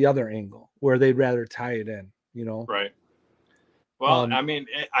come from the other angle where they'd rather tie it in, Right. Well, I mean,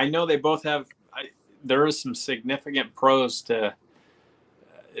 I know they both have. There is some significant pros to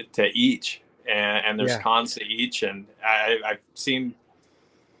each, and there's cons to each, and I've seen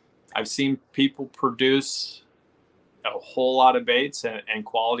people produce a whole lot of baits and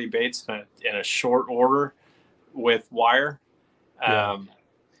quality baits in a short order with wire.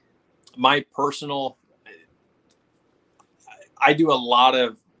 My personal, I do a lot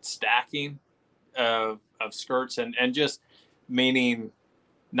of stacking of skirts and just meaning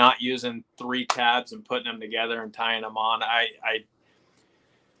not using 3 tabs and putting them together and tying them on. I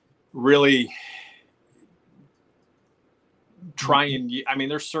really try and, I mean,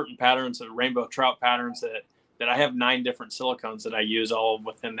 there's certain patterns, rainbow trout patterns that I have 9 different silicones that I use all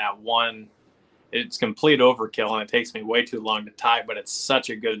within that one. It's complete overkill and it takes me way too long to tie, but it's such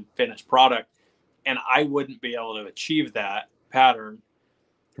a good finished product. And I wouldn't be able to achieve that pattern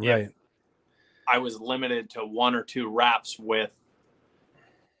right. if I was limited to 1 or 2 wraps with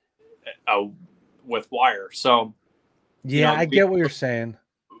wire. So yeah, I get what you're saying.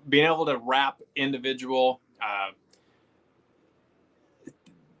 Being able to wrap individual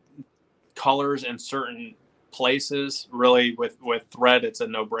colors in certain places, really with thread, it's a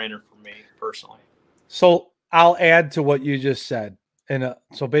no-brainer for me personally. So I'll add to what you just said. And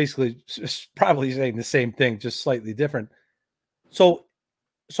so basically it's probably saying the same thing, just slightly different. So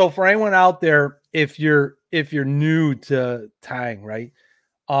for anyone out there, if you're new to tying, right?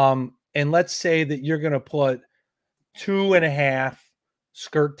 And let's say that you're going to put 2.5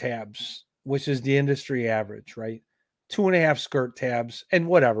 skirt tabs, which is the industry average, right? 2.5 skirt tabs and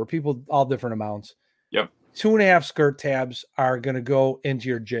whatever, people, all different amounts. Yep. 2.5 skirt tabs are going to go into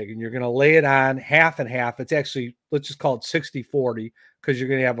your jig and you're going to lay it on half and half. It's actually, let's just call it 60-40 because you're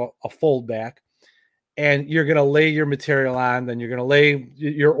going to have a fold back and you're going to lay your material on. Then you're going to lay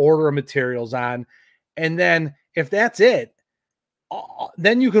your order of materials on. And then if that's it,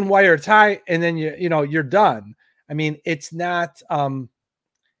 then you can wire tie and then you're done. I mean, it's not,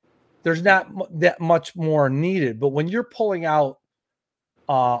 there's not that much more needed, but when you're pulling out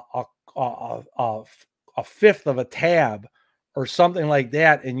a fifth of a tab or something like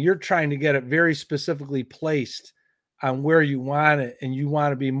that, and you're trying to get it very specifically placed on where you want it, and you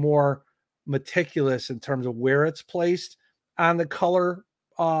want to be more meticulous in terms of where it's placed on the color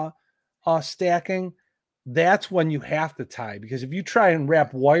stacking, that's when you have to tie, because if you try and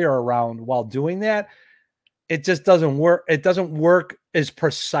wrap wire around while doing that, it just doesn't work. It doesn't work as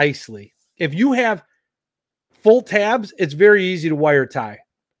precisely. If you have full tabs, it's very easy to wire tie,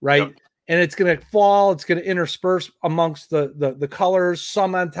 right? Yep. And it's going to fall. It's going to intersperse amongst the colors,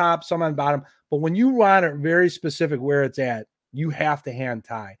 some on top, some on bottom. But when you want it very specific where it's at, you have to hand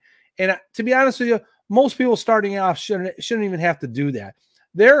tie. And to be honest with you, most people starting off shouldn't even have to do that.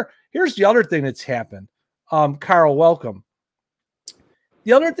 Here's the other thing that's happened. Carl, welcome.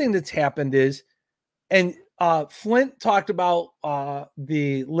 The other thing that's happened is, and Flint talked about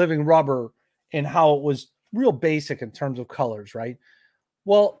the living rubber and how it was real basic in terms of colors, right?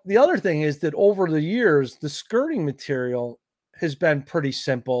 Well, the other thing is that over the years, the skirting material has been pretty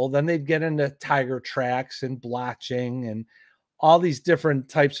simple. Then they'd get into tiger tracks and blotching and all these different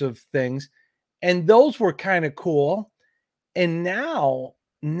types of things. And those were kind of cool. And now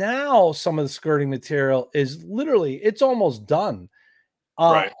some of the skirting material is literally, it's almost done.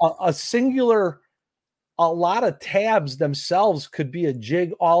 Right. A lot of tabs themselves could be a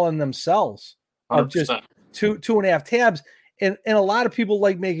jig all in themselves of 100%. Just 2.5 tabs. And a lot of people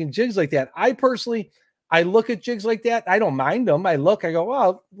like making jigs like that. I personally, I look at jigs like that. I don't mind them. I go,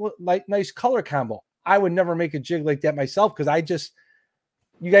 wow, like nice color combo. I would never make a jig like that myself because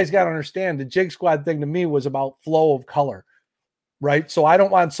you guys got to understand the Jig Squad thing to me was about flow of color, right? So I don't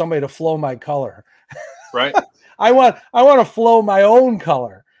want somebody to flow my color. Right. I want to flow my own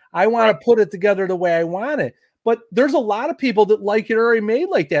color. I want to put it together the way I want it. But there's a lot of people that like it already made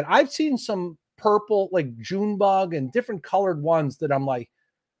like that. I've seen some purple, like Junebug and different colored ones that I'm like,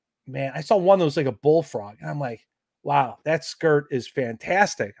 man, I saw one that was like a bullfrog. And I'm like, wow, that skirt is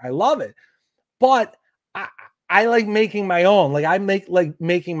fantastic. I love it. But I like making my own. Like I like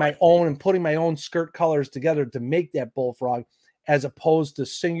making my own and putting my own skirt colors together to make that bullfrog as opposed to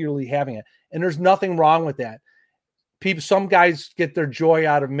singularly having it. And there's nothing wrong with that. Some guys get their joy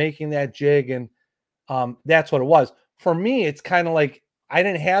out of making that jig, and that's what it was. For me, it's kind of like I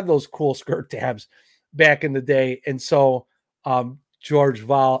didn't have those cool skirt tabs back in the day. And so George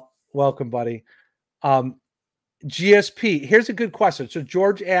Val, welcome, buddy. GSP, here's a good question. So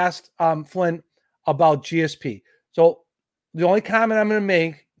George asked Flint about GSP. So the only comment I'm going to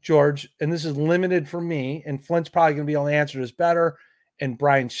make, George, and this is limited for me, and Flint's probably going to be able to answer this better, and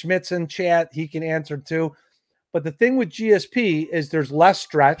Brian Schmidt's in chat, he can answer too. But the thing with GSP is there's less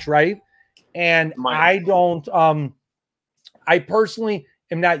stretch, right? And I personally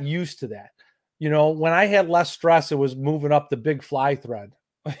am not used to that. You know, when I had less stress, it was moving up the big fly thread,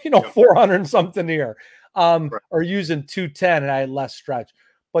 400 and something here, or using 210 and I had less stretch.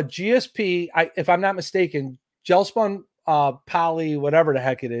 But GSP, if I'm not mistaken, gel spun poly, whatever the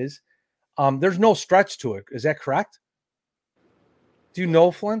heck it is, there's no stretch to it. Is that correct? Do you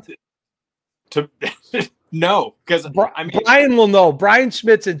know Flint? No, because Brian will know. Brian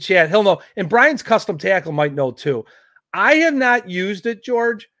Schmitz in chat, he'll know. And Brian's custom tackle might know too. I have not used it,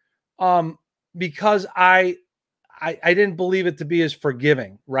 George, because I didn't believe it to be as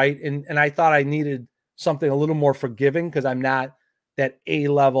forgiving, right? And I thought I needed something a little more forgiving because I'm not that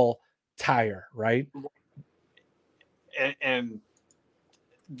A-level tire, right? And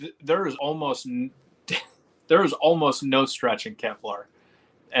there is almost no stretch in Kevlar.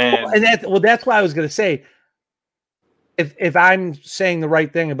 And that's why I was going to say, if I'm saying the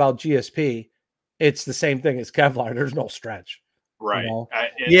right thing about GSP, it's the same thing as Kevlar. There's no stretch. Right.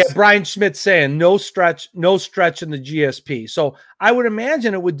 You know? Brian Schmidt saying no stretch in the GSP. So I would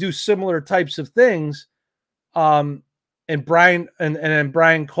imagine it would do similar types of things. And Brian and then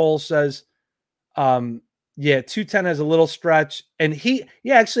Brian Cole says, 210 has a little stretch. And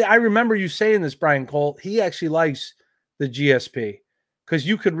actually, I remember you saying this, Brian Cole. He actually likes the GSP because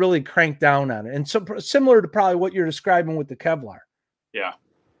you could really crank down on it. And so similar to probably what you're describing with the Kevlar. Yeah.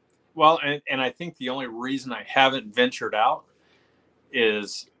 Well, and I think the only reason I haven't ventured out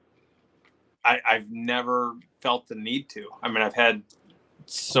is I've never felt the need to. I mean, I've had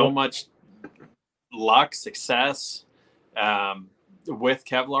so much luck, success with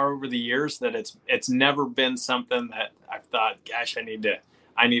Kevlar over the years that it's never been something that I've thought, gosh, I need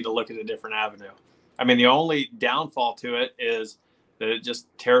to look at a different avenue. I mean, the only downfall to it is that it just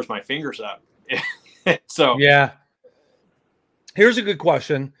tears my fingers up. So yeah. Here's a good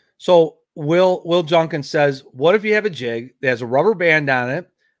question. So Will Junkin says, what if you have a jig that has a rubber band on it,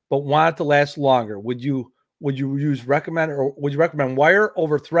 but want it to last longer? Would you recommend wire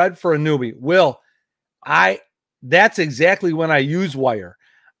over thread for a newbie? Will, that's exactly when I use wire.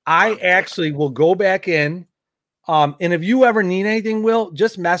 I actually will go back in. And if you ever need anything, Will,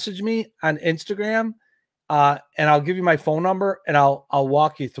 just message me on Instagram, and I'll give you my phone number and I'll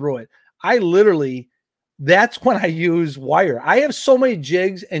walk you through it. That's when I use wire. I have so many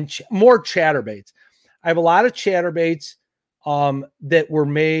jigs and more chatterbaits. I have a lot of chatterbaits that were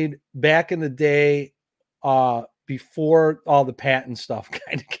made back in the day before all the patent stuff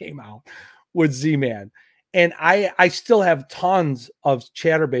kind of came out with Z-Man. And I still have tons of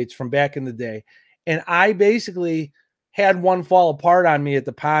chatterbaits from back in the day. And I basically had one fall apart on me at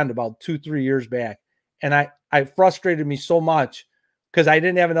the pond about 2-3 years back. And I frustrated me so much because I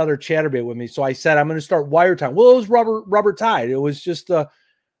didn't have another chatterbait with me. So I said, I'm going to start wire tying. Well, it was rubber tied. It was just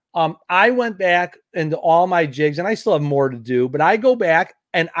I went back into all my jigs, and I still have more to do, but I go back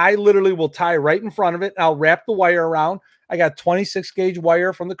and I literally will tie right in front of it. And I'll wrap the wire around. I got 26 gauge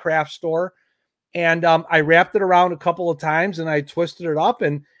wire from the craft store. And I wrapped it around a couple of times and I twisted it up.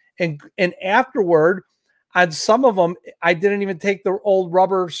 And afterward, on some of them, I didn't even take the old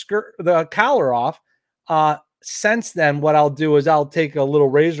rubber the collar off. Since then, what I'll do is I'll take a little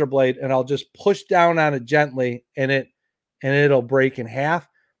razor blade and I'll just push down on it gently, and it'll break in half,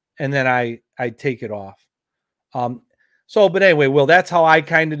 and then I take it off. But anyway, Will, that's how I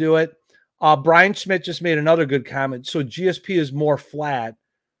kind of do it. Brian Schmidt just made another good comment. So GSP is more flat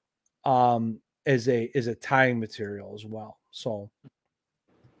as a tying material as well. So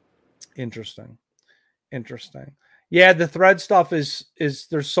interesting. Yeah, the thread stuff is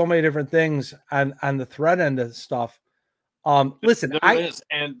there's so many different things on the thread end of stuff. Listen, there is,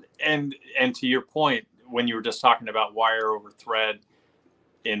 and to your point, when you were just talking about wire over thread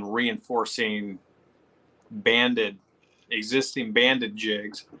in reinforcing existing banded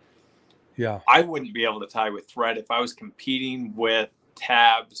jigs, yeah, I wouldn't be able to tie with thread if I was competing with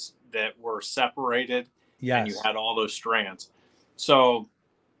tabs that were separated. Yes. And you had all those strands. So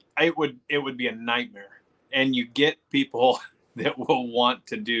it would be a nightmare. And you get people that will want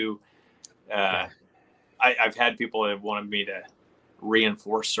to do, I've had people that have wanted me to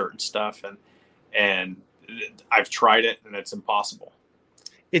reinforce certain stuff, and I've tried it and it's impossible.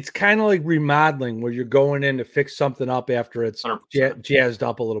 It's kind of like remodeling where you're going in to fix something up after it's jazzed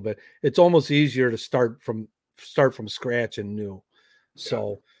up a little bit. It's almost easier to start from scratch and new.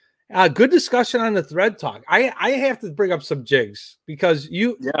 So good discussion on the thread talk. I have to bring up some jigs because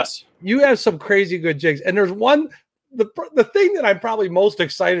you have some crazy good jigs. And there's one, the thing that I'm probably most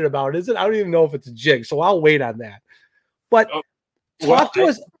excited about is I don't even know if it's a jig, so I'll wait on that. But talk to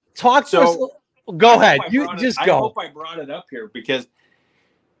us. Go ahead. I hope I brought it up here because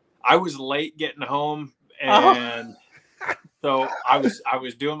I was late getting home, and so I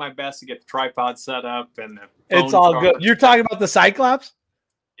was doing my best to get the tripod set up, and it's all good. You're talking about the Cyclops?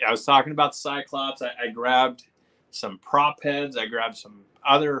 Yeah, I was talking about the Cyclops. I grabbed some prop heads. I grabbed some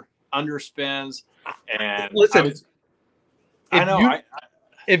other underspins, and listen.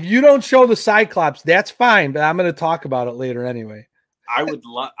 If you don't show the Cyclops, that's fine, but I'm going to talk about it later anyway. I would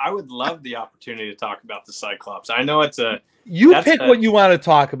love the opportunity to talk about the Cyclops. I know it's what you want to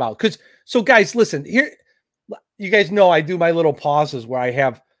talk about. So guys, listen here. You guys know I do my little pauses where I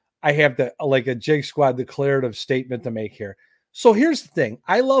have the like a Jig Squad declarative statement to make here. So here's the thing.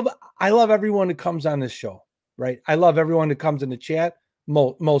 I love everyone who comes on this show, right? I love everyone who comes in the chat.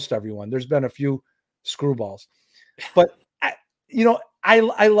 Most everyone. There's been a few screwballs, but I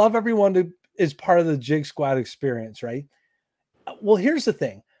love everyone who is part of the Jig Squad experience, right? Well, here's the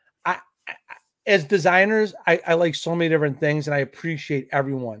thing. As designers, I like so many different things, and I appreciate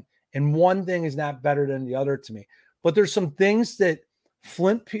everyone. And one thing is not better than the other to me. But there's some things that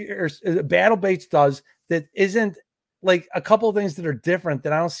Flint Pierce, Battle Baits does that isn't, like a couple of things that are different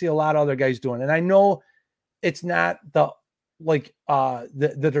that I don't see a lot of other guys doing. And I know it's not that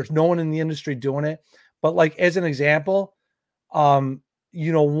there's no one in the industry doing it. But like as an example, one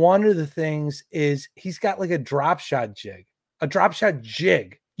of the things is he's got like a drop shot jig.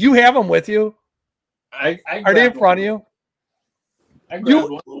 You have them with you? Are they in front of you? I grabbed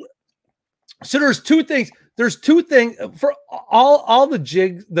one. So there's two things. There's two things for all the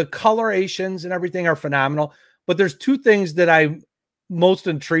jigs, the colorations and everything are phenomenal. But there's two things that I'm most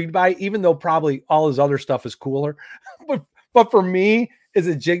intrigued by, even though probably all his other stuff is cooler. but for me as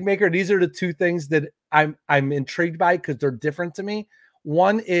a jig maker, these are the two things that I'm intrigued by because they're different to me.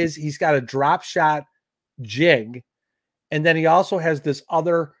 One is he's got a drop shot jig, and then he also has this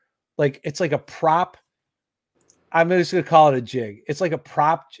other, like it's like a prop. I'm just going to call it a jig. It's like a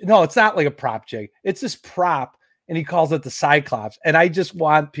prop. No, it's not like a prop jig. It's this prop, and he calls it the Cyclops. And I just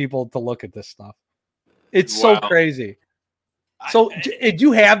want people to look at this stuff. It's so crazy. So, did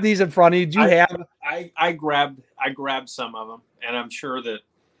you have these in front of you? Do you have? I grabbed some of them, and I'm sure that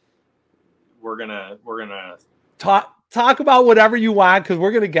we're gonna talk about whatever you want because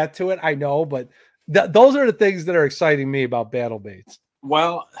we're gonna get to it. I know, but those are the things that are exciting me about Battle Baits.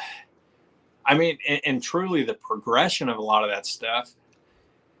 Well, I mean, and truly the progression of a lot of that stuff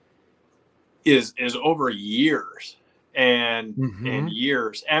is over years and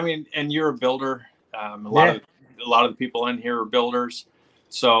years. I mean, and you're a builder. A lot of the people in here are builders,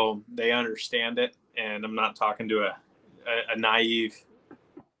 so they understand it. And I'm not talking to a naive.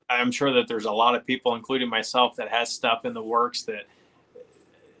 I'm sure that there's a lot of people, including myself, that has stuff in the works that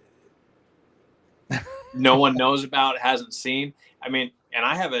no one knows about, hasn't seen. I mean, and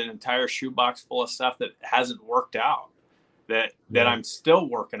I have an entire shoebox full of stuff that hasn't worked out that I'm still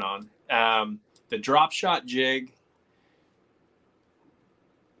working on. The drop shot jig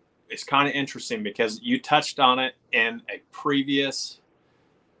is kind of interesting because you touched on it in a previous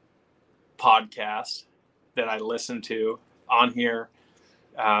podcast that I listened to on here.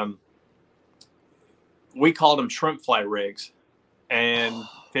 We called them shrimp fly rigs, and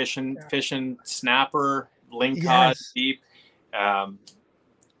fishing snapper, lingcod, deep.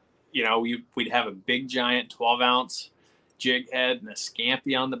 We'd have a big giant 12-ounce jig head and a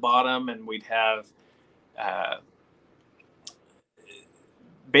scampi on the bottom, and we'd have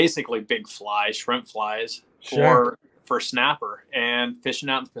basically big flies, shrimp flies for snapper and fishing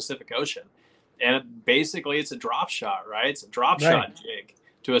out in the Pacific Ocean. And basically it's a drop shot, right? It's a drop shot jig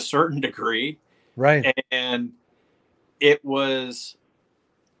to a certain degree. Right. And it was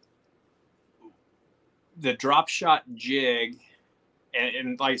the drop shot jig.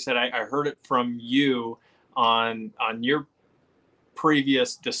 And like I said, I heard it from you on your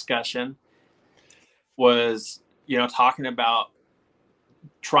previous discussion was, talking about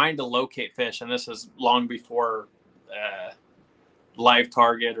trying to locate fish. And this is long before live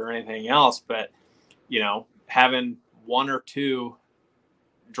target or anything else, but, having one or two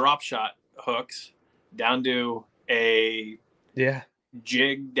drop shot hooks down to a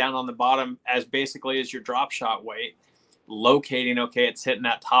jig down on the bottom as basically as your drop shot weight, locating, okay, it's hitting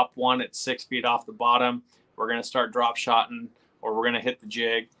that top one at 6 feet off the bottom. We're going to start drop shotting, or we're going to hit the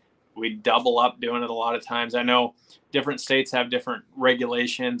jig. We double up doing it a lot of times. I know different states have different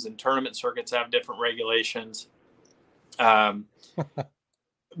regulations and tournament circuits have different regulations. But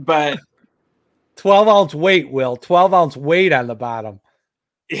 12-ounce weight, Will, 12-ounce weight on the bottom.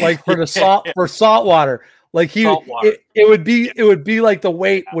 Like for the salt water. Like it would be like the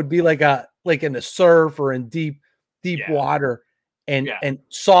weight would be like in the surf or in deep water, and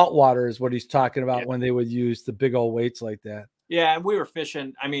salt water is what he's talking about when they would use the big old weights like that. Yeah, and we were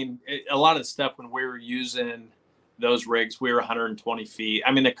fishing. I mean, a lot of the stuff when we were using those rigs, we were 120 feet.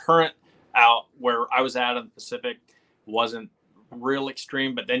 I mean, the current out where I was at in the Pacific wasn't real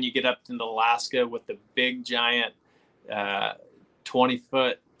extreme, but then you get up into Alaska with the big giant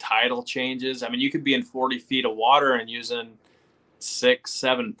 20-foot tidal changes. I mean, you could be in 40 feet of water and using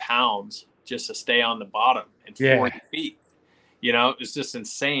 6-7 pounds just to stay on the bottom and 40 feet. You know, it's just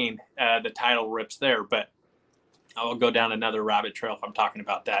insane. The title rips there, but I'll go down another rabbit trail if I'm talking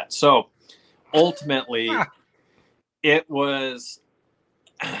about that. So ultimately, it was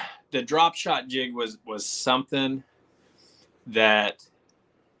the drop shot jig was something that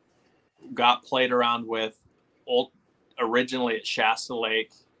got played around with originally at Shasta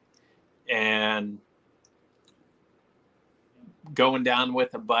Lake, and going down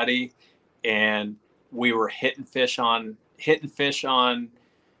with a buddy, and we were hitting fish on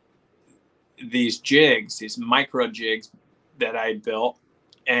these jigs, these micro jigs that I built,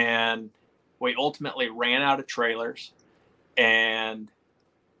 and we ultimately ran out of trailers, and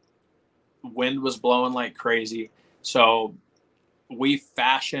wind was blowing like crazy. So we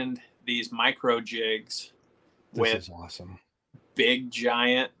fashioned these micro jigs with awesome big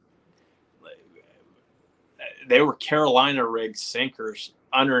giant, they were Carolina rig sinkers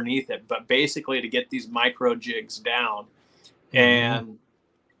underneath it, but basically to get these micro jigs down. And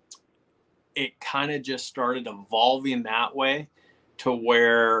it kind of just started evolving that way to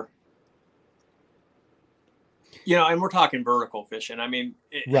where, you know, and we're talking vertical fishing. I mean,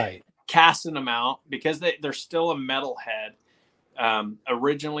 right. Casting them out because they're still a metal head.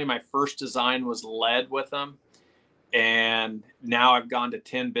 Originally, my first design was lead with them, and now I've gone to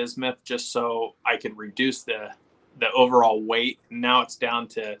tin bismuth just so I could reduce the overall weight. Now it's down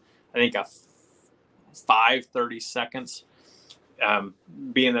to, I think, a 5/32,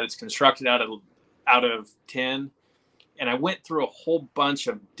 being that it's constructed out of tin. And I went through a whole bunch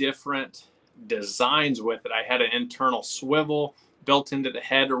of different designs with it. I had an internal swivel built into the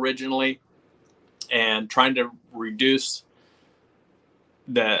head originally, and trying to reduce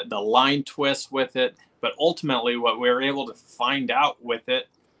the line twist with it. But ultimately what we were able to find out with it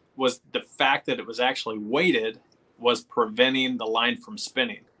was the fact that it was actually weighted was preventing the line from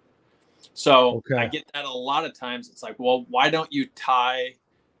spinning. So I get that a lot of times. It's like, well, why don't you tie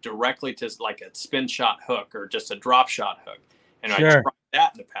directly to like a spin shot hook or just a drop shot hook? And I tried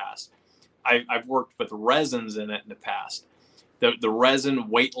that in the past. I've worked with resins in it in the past. The resin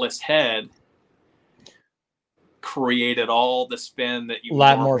weightless head created all the spin that you a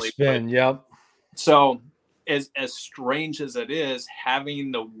lot more spin. Yep. So as strange as it is,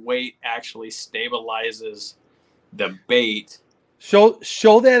 having the weight actually stabilizes the bait. Show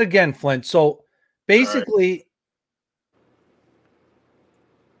that again, Flint. So basically, right.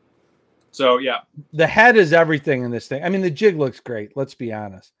 So yeah, the head is everything in this thing. I mean, the jig looks great. Let's be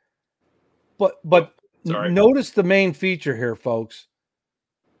honest. But notice the main feature here, folks.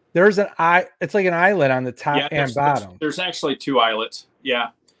 There's an eye. It's like an eyelet on the top and bottom. There's actually two eyelets. Yeah.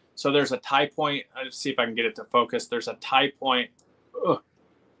 So there's a tie point. Let's see if I can get it to focus. There's a tie point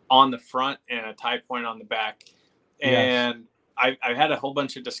on the front and a tie point on the back. And I've had a whole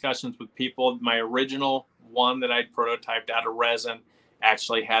bunch of discussions with people. My original one that I prototyped out of resin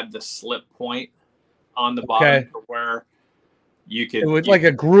actually had the slip point on the bottom to where you could. It was like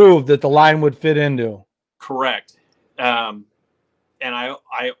a groove that the line would fit into. Correct. And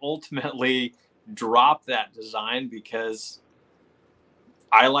I ultimately dropped that design because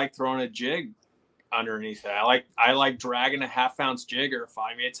I like throwing a jig underneath it. I like dragging a 1/2 ounce jig or a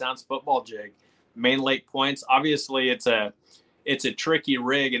 5/8 ounce football jig. Main lake points. Obviously, it's a tricky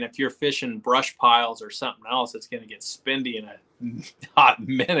rig, and if you're fishing brush piles or something else, it's going to get spindy in a hot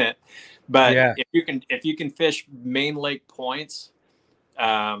minute. But if you can fish main lake points,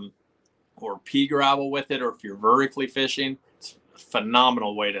 or pea gravel with it, or if you're vertically fishing, it's a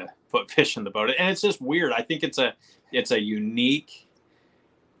phenomenal way to put fish in the boat. And it's just weird. I think it's a unique,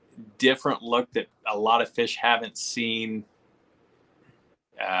 different look that a lot of fish haven't seen.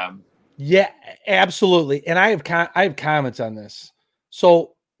 Yeah, absolutely. And I have comments on this.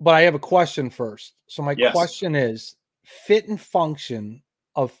 So, but I have a question first. So my question is fit and function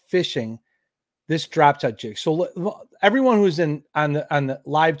of fishing this drop shot jig. So everyone who's on the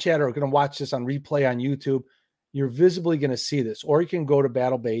live chat or going to watch this on replay on YouTube, you're visibly going to see this, or you can go to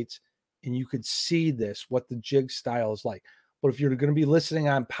Battle Baits and you could see this, what the jig style is like. But if you're going to be listening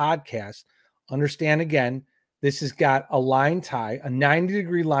on podcast, understand again, this has got a line tie, a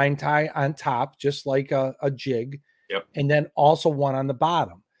 90-degree line tie on top, just like a jig, and then also one on the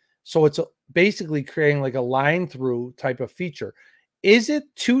bottom. So it's basically creating like a line through type of feature. Is it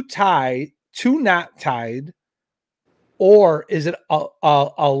two knot tied, or is it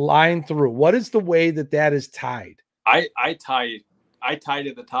a line through? What is the way that is tied? I tie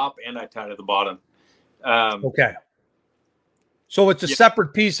to the top and I tie to the bottom. Okay. So it's a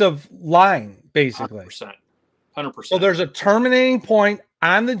separate piece of line, basically. 100%. So there's a terminating point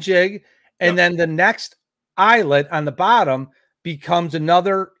on the jig, and then the next eyelet on the bottom becomes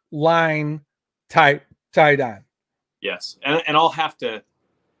another line tied on. Yes. And I'll have to,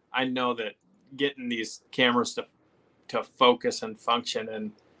 I know that getting these cameras to focus and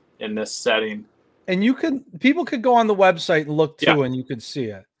function in this setting. And people could go on the website and look too, and you could see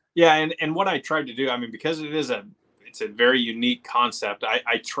it. Yeah. And what I tried to do, I mean, because it's a very unique concept,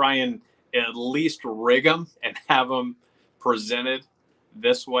 I try and at least rig them and have them presented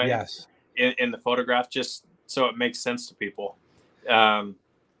this way. Yes. In the photograph, just so it makes sense to people.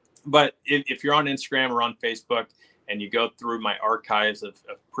 But if you're on Instagram or on Facebook and you go through my archives of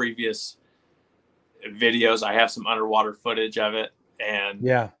previous videos, I have some underwater footage of it, and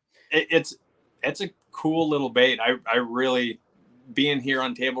it's a cool little bait. I really, being here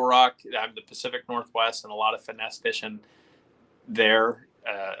on Table Rock, I'm the Pacific Northwest, and a lot of finesse fishing there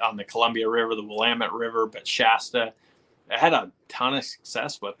on the Columbia River, the Willamette River, but Shasta. I had a ton of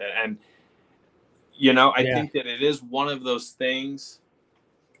success with it, and I think that it is one of those things,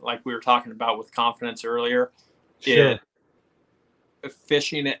 like we were talking about with confidence earlier. Sure.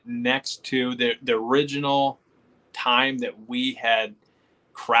 Fishing it next to the original time that we had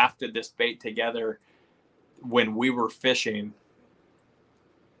crafted this bait together when we were fishing,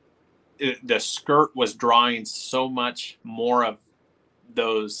 the skirt was drawing so much more of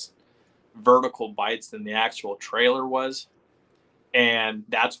those vertical bites than the actual trailer was. And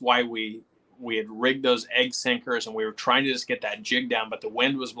that's why we had rigged those egg sinkers, and we were trying to just get that jig down, but the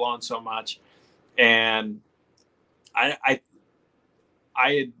wind was blowing so much. And I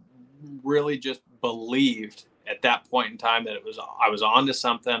had really just believed at that point in time that I was onto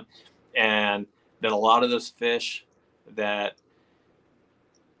something, and that a lot of those fish that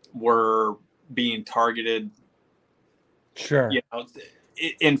were being targeted,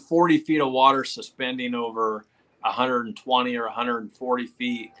 in 40 feet of water, suspending over 120 or 140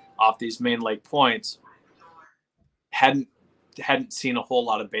 feet off these main lake points, hadn't seen a whole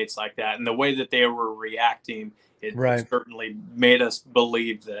lot of baits like that. And the way that they were reacting, it certainly made us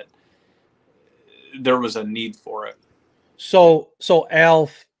believe that there was a need for it. So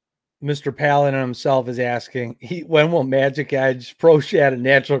Alf, Mr. Palin himself, is asking, when will Magic Edge Pro Shad and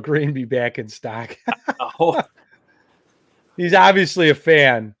Natural Green be back in stock? He's obviously a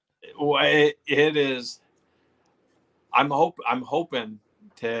fan. Well, it is. I'm hoping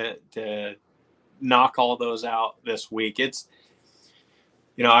to knock all those out this week. It's,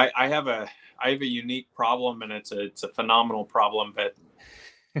 I have a unique problem, and it's a phenomenal problem, but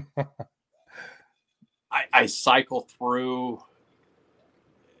I cycle through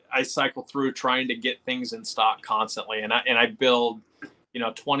trying to get things in stock constantly. And I build,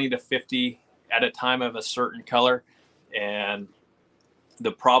 20 to 50 at a time of a certain color. And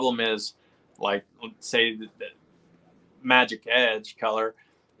the problem is, like, let's say the Magic Edge color,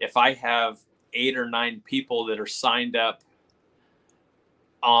 if I have 8 or 9 people that are signed up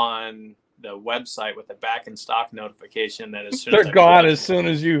on the website with a back in stock notification, that as soon they're gone as soon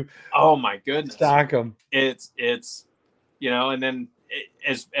as you, oh my goodness, stock them. It's and then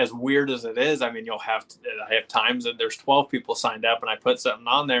as weird as it is, I mean, I have times that there's 12 people signed up, and I put something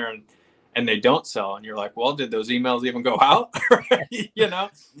on there and they don't sell, and you're like, well, did those emails even go out?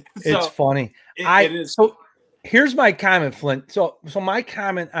 It's funny. It is. So here's my comment, Flint. So my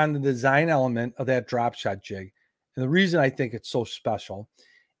comment on the design element of that drop shot jig, and the reason I think it's so special,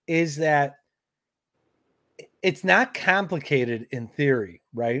 is that it's not complicated in theory,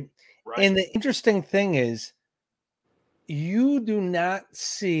 right? And the interesting thing is, you do not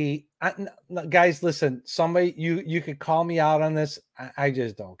see, guys, listen, somebody, you could call me out on this. I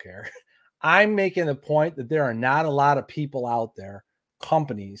just don't care. I'm making the point that there are not a lot of people out there,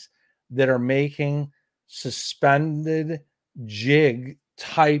 companies, that are making suspended jig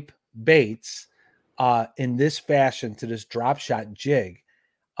type baits in this fashion to this drop shot jig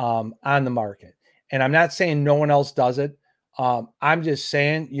on the market. And I'm not saying no one else does it. I'm just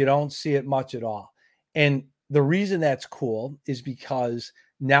saying you don't see it much at all. And the reason that's cool is because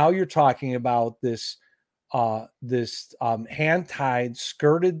now you're talking about this hand-tied,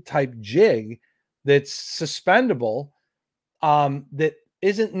 skirted type jig that's suspendable, that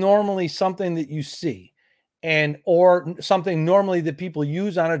isn't normally something that you see, or something normally that people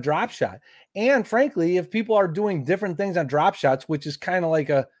use on a drop shot. And frankly, if people are doing different things on drop shots, which is kind of like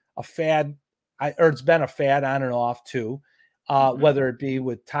a fad, or it's been a fad on and off too, whether it be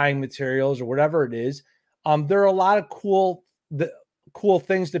with tying materials or whatever it is, there are a lot of cool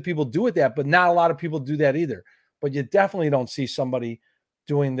things that people do with that, but not a lot of people do that either. But you definitely don't see somebody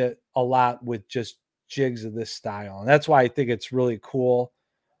doing that a lot with just jigs of this style. And that's why I think it's really cool.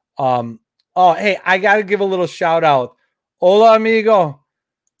 Hey, I got to give a little shout out. Hola, amigo.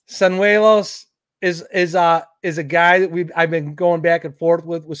 Sanuelos is a guy that I've been going back and forth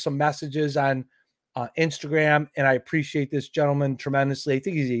with some messages on Instagram. And I appreciate this gentleman tremendously. I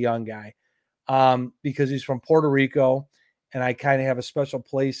think he's a young guy because he's from Puerto Rico. And I kind of have a special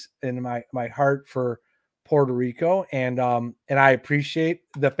place in my heart for Puerto Rico. And I appreciate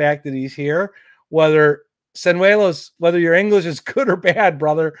the fact that he's here, whether your English is good or bad,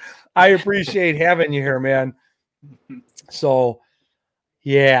 brother. I appreciate having you here, man. So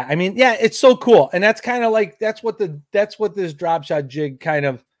yeah, I mean, yeah, it's so cool. And that's kind of like, that's what this drop shot jig kind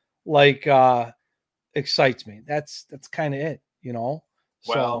of like, excites me. That's kind of it, you know?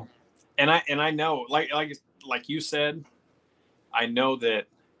 Well, and I know, like you said, I know that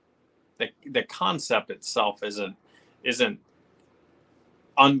the concept itself isn't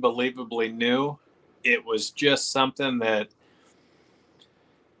unbelievably new. It was just something that,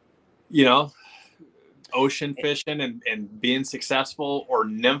 you know, ocean fishing and being successful, or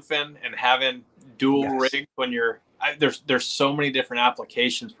nymphing and having dual rig when there's so many different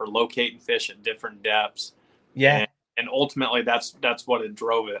applications for locating fish at different depths. Yeah. And ultimately that's what it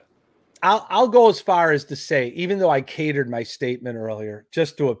drove it. I'll go as far as to say, even though I catered my statement earlier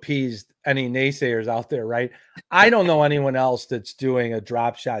just to appease any naysayers out there, right? I don't know anyone else that's doing a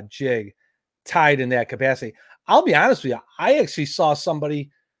drop shot jig tied in that capacity. I'll be honest with you. I actually saw somebody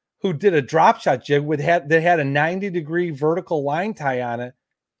who did a drop shot jig that had a 90-degree vertical line tie on it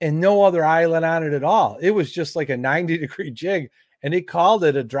and no other eyelet on it at all. It was just like a 90-degree jig, and they called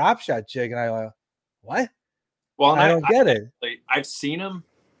it a drop shot jig. And I like, what? Well, I don't get it. I've seen them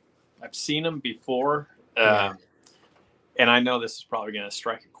before. And I know this is probably going to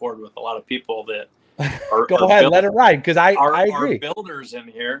strike a chord with a lot of people that are go ahead, let it ride, because I agree. Are builders in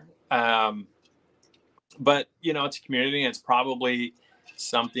here. But you know, it's a community, and it's probably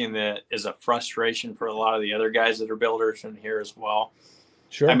something that is a frustration for a lot of the other guys that are builders in here as well.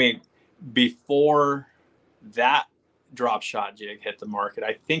 Sure. I mean, before that drop shot jig hit the market,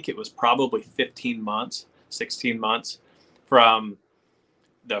 I think it was probably 16 months from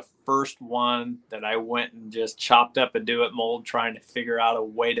the first one that I went and just chopped up a do-it mold, trying to figure out a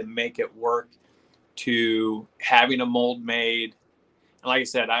way to make it work, to having a mold made. And like I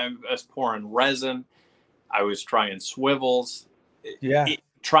said, I was pouring resin. I was trying swivels,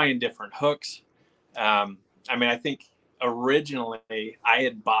 trying different hooks. I mean, I think originally I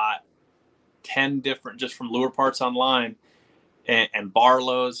had bought 10 different, just from Lure Parts Online and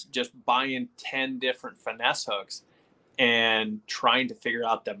Barlow's, just buying 10 different finesse hooks and trying to figure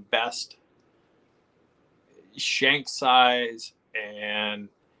out the best shank size and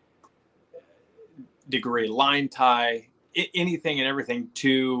degree line tie, anything and everything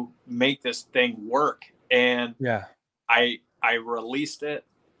to make this thing work. And I released it,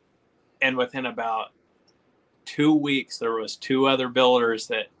 and within about 2 weeks, there was 2 other builders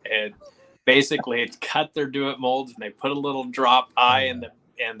that had basically cut their do-it molds, and they put a little drop eye in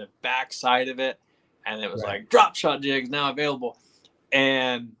the back side of it, and it was like drop shot jigs now available.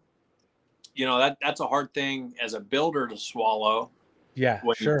 And you know, that's a hard thing as a builder to swallow. Yeah,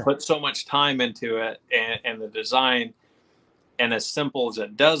 when you put so much time into it and the design, and as simple as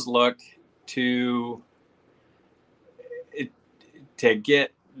it does look, to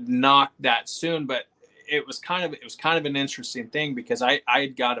get knocked that soon. But it was kind of an interesting thing, because I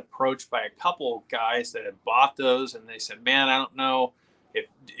had got approached by a couple of guys that had bought those, and they said, man, I don't know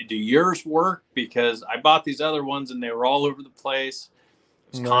do yours work, because I bought these other ones and they were all over the place.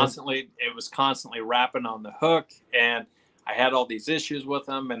 It was constantly wrapping on the hook, and I had all these issues with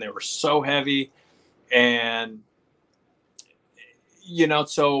them, and they were so heavy. And you know,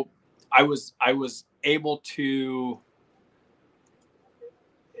 so I was able to,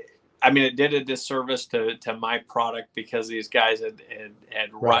 I mean, it did a disservice to my product, because these guys had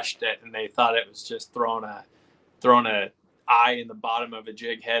rushed it, and they thought it was just throwing a eye in the bottom of a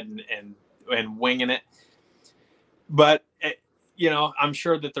jig head and winging it. But you know, I'm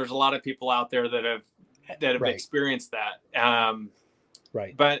sure that there's a lot of people out there that have experienced that.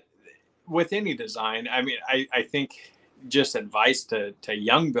 But with any design, I mean, I think just advice to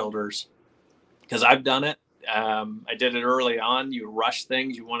young builders, because I've done it. I did it early on. You rush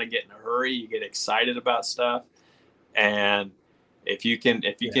things. You want to get in a hurry. You get excited about stuff. And if you can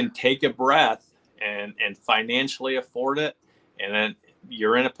take a breath and financially afford it, and then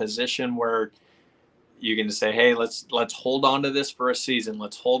you're in a position where you can say, hey, let's hold on to this for a season.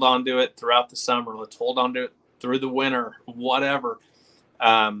 Let's hold on to it throughout the summer. Let's hold on to it through the winter, whatever.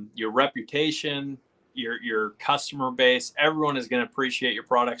 Your reputation, your customer base, everyone is going to appreciate your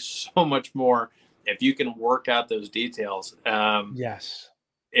product so much more if you can work out those details. Yes.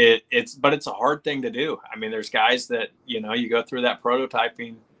 But it's a hard thing to do. I mean, there's guys that, you know, you go through that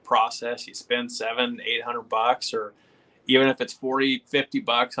prototyping process, you spend $700-800, or even if it's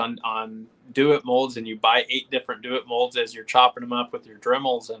 $40-50 on do it molds and you buy 8 different do it molds as you're chopping them up with your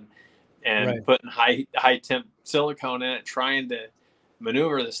Dremels and putting high temp silicone in it, trying to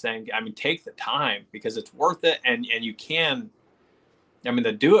maneuver this thing. I mean, take the time because it's worth it. And you can, I mean,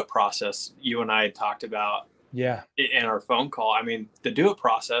 the do it process you and I had talked about in our phone call. I mean, the do it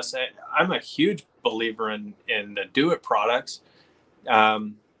process, I'm a huge believer in the do it products.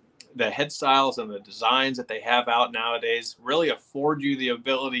 The head styles and the designs that they have out nowadays really afford you the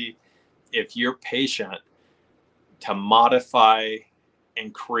ability, if you're patient, to modify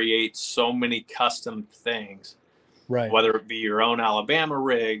and create so many custom things, whether it be your own Alabama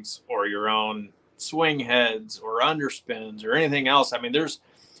rigs or your own swing heads or underspins or anything else. I mean, there's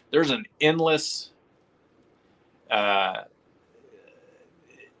an endless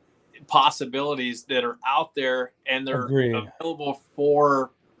possibilities that are out there, and they're available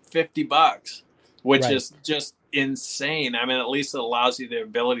for $50, which is just insane. I mean, at least it allows you the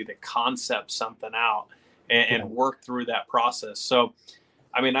ability to concept something out and work through that process. So,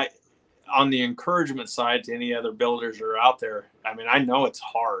 I mean, on the encouragement side to any other builders that are out there, I mean, I know it's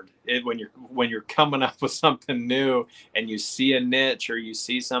hard when you're coming up with something new and you see a niche or you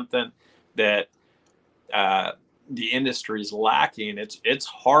see something that the industry is lacking. It's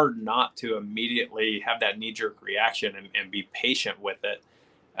hard not to immediately have that knee-jerk reaction and be patient with it,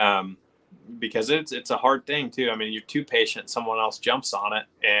 because it's a hard thing too. I mean, you're too patient, someone else jumps on it,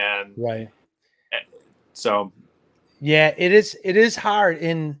 and so it is hard.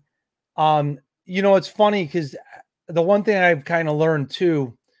 And you know, it's funny because the one thing I've kind of learned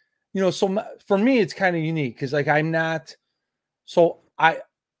too, you know, so for me it's kind of unique because like I'm not, so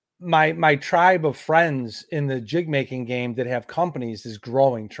my tribe of friends in the jig making game that have companies is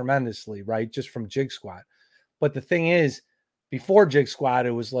growing tremendously, right? Just from Jig Squad. But the thing is, before Jig Squad,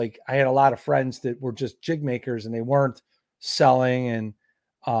 it was like I had a lot of friends that were just jig makers and they weren't selling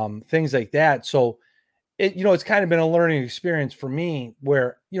and things like that. So you know, it's kind of been a learning experience for me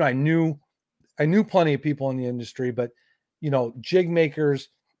where, you know, I knew plenty of people in the industry, but, you know, jig makers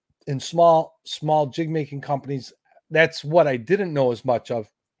and small jig making companies, that's what I didn't know as much of.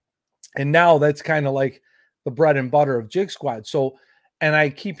 And now that's kind of like the bread and butter of Jig Squad. So, and I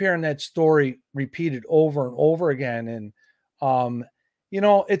keep hearing that story repeated over and over again. And, you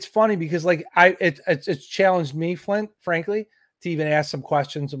know, it's funny because like it's challenged me, Flint, frankly, to even ask some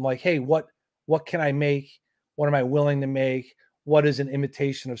questions. I'm like, hey, what can I make? What am I willing to make? What is an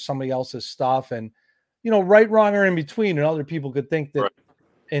imitation of somebody else's stuff? And, you know, right, wrong, or in between. And other people could think that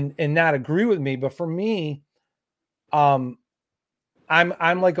and not agree with me. But for me, I'm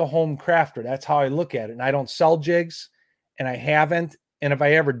like a home crafter. That's how I look at it. And I don't sell jigs, and I haven't. And if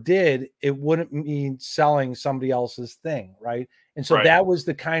I ever did, it wouldn't mean selling somebody else's thing. Right. And so that was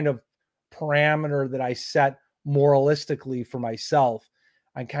the kind of parameter that I set moralistically for myself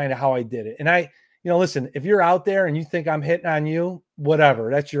on kind of how I did it. And you know, listen, if you're out there and you think I'm hitting on you, whatever,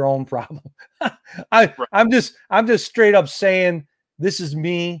 that's your own problem. I'm just straight up saying, this is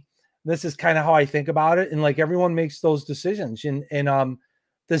me. This is kind of how I think about it. And like everyone makes those decisions, and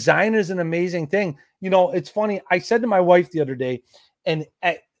design is an amazing thing. You know, it's funny. I said to my wife the other day, and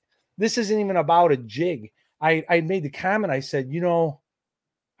this isn't even about a jig. I made the comment. I said, you know,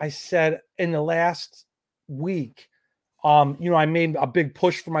 in the last week, you know, I made a big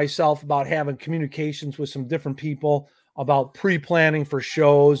push for myself about having communications with some different people about pre-planning for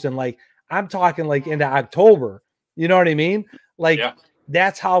shows. And like, I'm talking like into October, you know what I mean? Like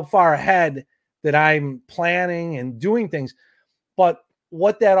that's how far ahead that I'm planning and doing things. But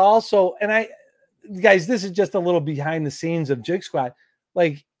what that also, and guys, this is just a little behind the scenes of Jig Squad.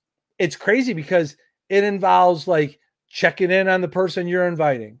 Like, it's crazy because it involves like checking in on the person you're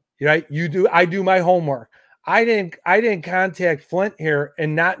inviting, right? I do my homework. I didn't contact Flint here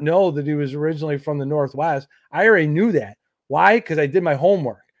and not know that he was originally from the Northwest. I already knew that. Why? Because I did my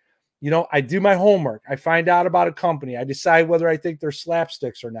homework. You know, I do my homework. I find out about a company. I decide whether I think they're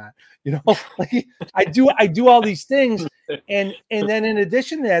slapsticks or not. You know, like I do all these things. And then in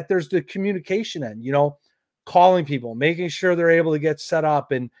addition to that, there's the communication end, you know, calling people, making sure they're able to get set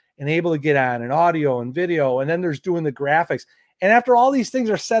up and able to get on, and audio and video. And then there's doing the graphics. And after all these things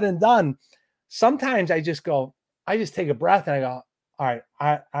are said and done, sometimes I just take a breath and I go, all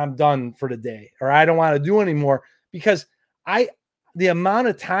right, I'm done for the day, or I don't want to do anymore, because the amount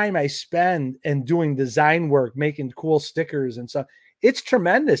of time I spend in doing design work, making cool stickers and stuff, it's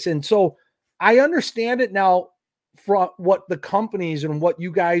tremendous. And so I understand it now from what the companies and what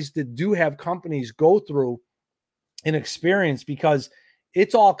you guys that do have companies go through and experience, because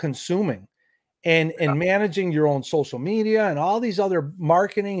it's all consuming. And managing your own social media and all these other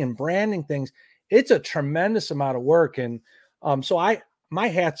marketing and branding things, it's a tremendous amount of work. And so my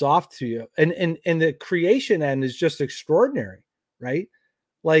hat's off to you. And the creation end is just extraordinary, right?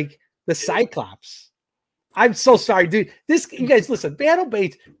 Like the Cyclops. I'm so sorry, dude. You guys listen, Battle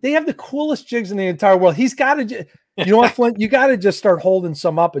Baits, they have the coolest jigs in the entire world. He's got to, you know what, Flint? You got to just start holding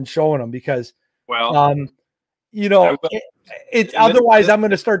some up and showing them because, you know, otherwise I'm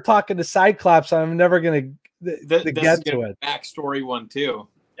going to start talking to Cyclops. I'm never going to get to it. Backstory one too.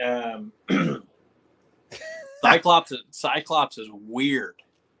 Cyclops is weird.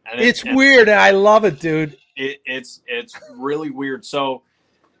 And it's weird, and I love it, dude. It's really weird. So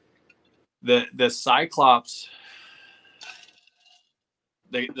the Cyclops,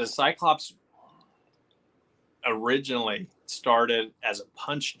 the Cyclops originally started as a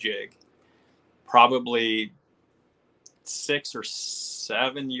punch jig, probably 6 or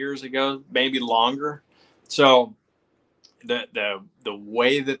 7 years ago, maybe longer. So the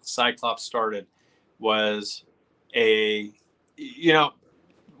way that the Cyclops started was we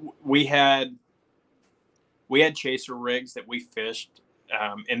had chaser rigs that we fished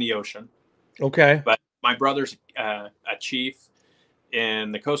in the ocean. Okay. But my brother's a chief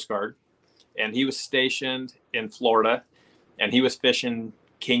in the Coast Guard, and he was stationed in Florida, and he was fishing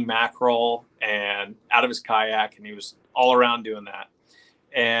king mackerel and out of his kayak, and he was all around doing that.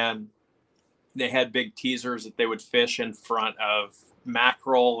 And they had big teasers that they would fish in front of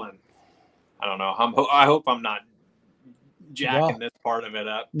mackerel, and I don't know. I hope I'm not jacking this part of it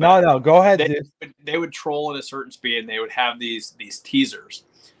up. No, go ahead, dude. They would troll at a certain speed, and they would have these teasers.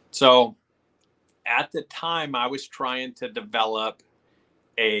 So at the time, I was trying to develop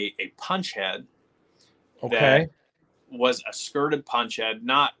a punch head that was a skirted punch head,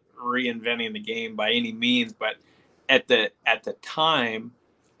 not reinventing the game by any means, but at the time,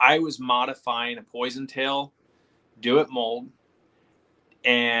 I was modifying a poison tail, do it mold,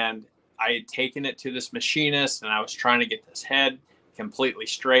 and I had taken it to this machinist, and I was trying to get this head completely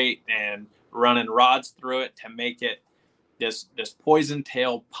straight and running rods through it to make it this poison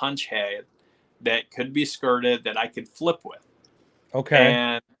tail punch head that could be skirted that I could flip with. Okay.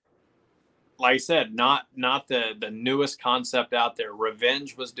 And like I said, not the newest concept out there.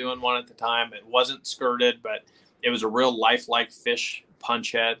 Revenge was doing one at the time. It wasn't skirted, but it was a real lifelike fish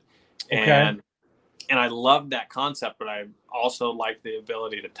punch head. Okay. And I loved that concept, but I also liked the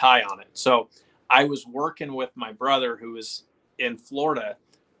ability to tie on it. So I was working with my brother who was in Florida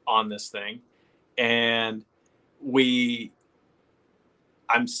on this thing. And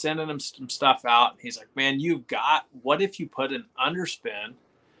I'm sending him some stuff out. And he's like, man, what if you put an underspin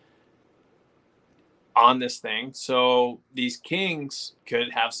on this thing so these kings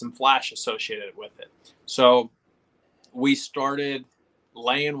could have some flash associated with it? So we started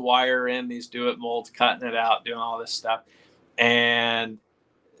laying wire in these do-it molds, cutting it out, doing all this stuff. And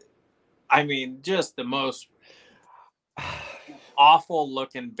I mean, just the most awful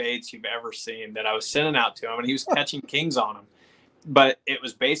looking baits you've ever seen that I was sending out to him, and he was catching kings on them. But it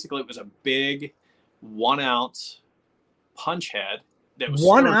was a big 1 ounce punch head that was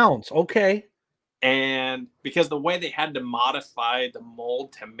 1 ounce. Okay. And because the way they had to modify the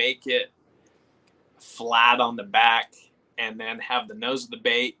mold to make it flat on the back and then have the nose of the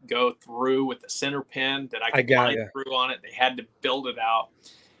bait go through with the center pin that I could line through on it, they had to build it out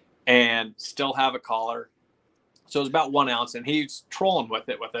and still have a collar. So it was about 1 ounce, and he's trolling with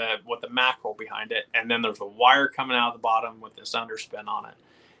it with a mackerel behind it, and then there's a wire coming out of the bottom with this underspin on it.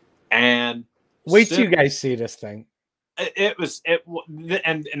 And wait till you guys see this thing.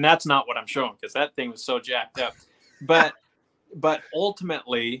 And that's not what I'm showing because that thing was so jacked up. But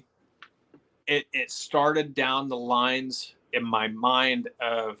ultimately, it started down the lines in my mind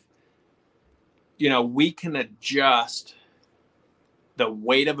of, we can adjust the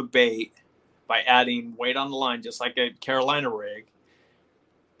weight of a bait by adding weight on the line, just like a Carolina rig,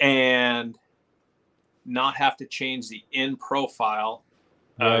 and not have to change the end profile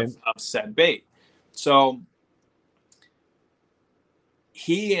of said bait. So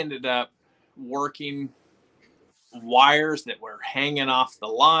he ended up working wires that were hanging off the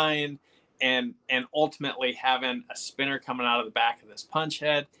line and ultimately having a spinner coming out of the back of this punch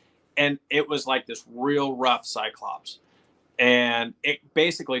head. And it was like this real rough Cyclops. And it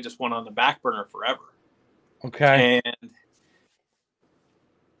basically just went on the back burner forever. Okay. And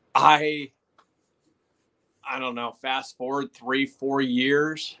I don't know, fast forward 3-4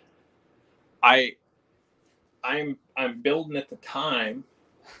 years, I'm building at the time.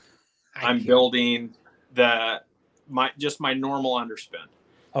 I'm building my normal underspin.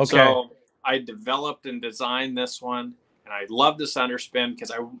 Okay. So I developed and designed this one, and I love this underspin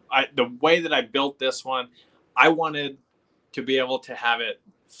because the way that I built this one, I wanted to be able to have it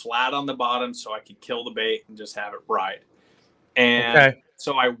flat on the bottom so I could kill the bait and just have it ride. And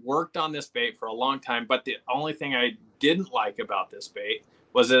so I worked on this bait for a long time, but the only thing I didn't like about this bait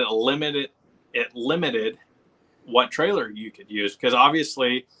was that it limited what trailer you could use. Because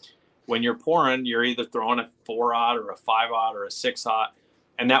obviously when you're pouring, you're either throwing a 4-aught or a 5-aught or a 6-aught,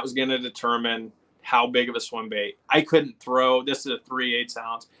 and that was going to determine how big of a swim bait. I couldn't throw, this is a 3/8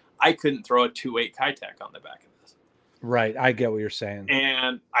 ounce. I couldn't throw a 2/8 Kitech on the back of this. Right. I get what you're saying.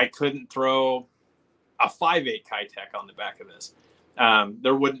 And I couldn't throw a 5/8 Kitech on the back of this.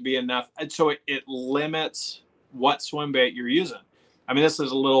 There wouldn't be enough. And so it limits what swim bait you're using. I mean, this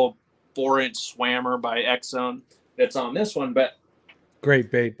is a little 4-inch swammer by X-Zone that's on this one, but great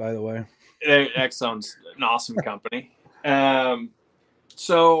bait, by the way. X-Zone's an awesome company.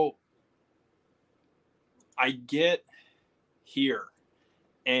 So I get here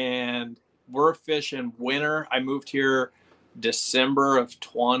and we're fishing winter. I moved here December of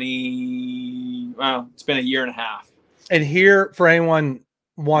 20. Well, it's been a year and a half. And here, for anyone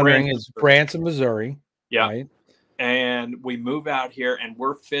wondering, is Branson, Missouri. Yeah. Right? And we move out here and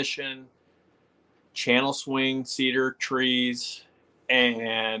we're fishing channel swing cedar trees,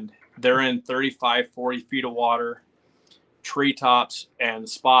 and they're in 35, 40 feet of water. Treetops and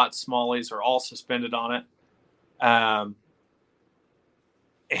spots, smallies are all suspended on it.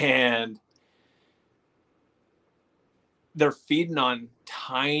 And they're feeding on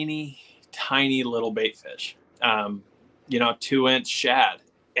tiny, tiny little bait fish, 2-inch shad.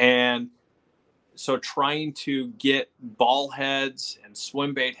 And so trying to get ball heads and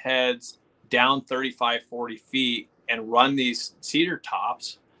swim bait heads down 35, 40 feet and run these cedar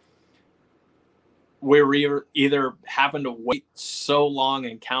tops, we were either having to wait so long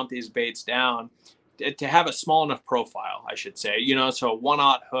and count these baits down to have a small enough profile, I should say, so a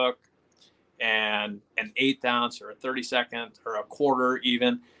 1/0 hook and an 1/8 ounce or a 32nd or a quarter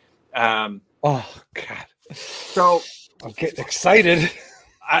even. Oh God. So I'm getting excited.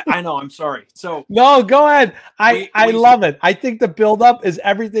 I know. I'm sorry. So no, go ahead. I love it. I think the buildup is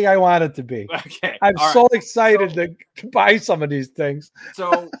everything I want it to be. Okay. I'm so excited to buy some of these things.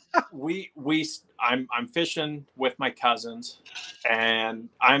 So I'm fishing with my cousins, and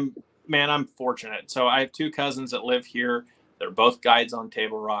I'm fortunate. So I have 2 cousins that live here. They're both guides on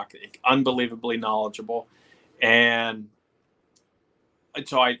Table Rock, unbelievably knowledgeable. And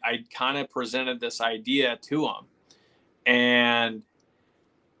so I kind of presented this idea to them, and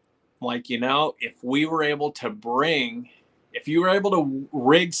like, if you were able to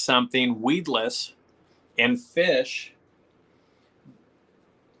rig something weedless and fish,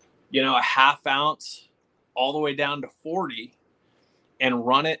 a 1/2 ounce all the way down to 40 and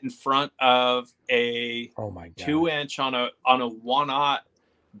run it in front of a 2-inch on a 1/0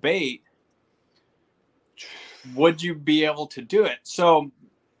 bait, would you be able to do it? So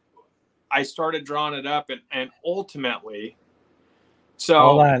I started drawing it up, and ultimately, so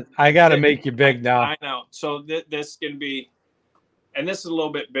hold on, I got to make you big now. I know. So this can be, and this is a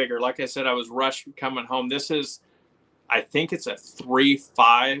little bit bigger. Like I said, I was rushed coming home. This is, I think it's a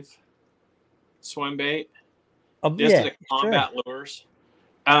 3/5 swim bait. This is a Combat Lures.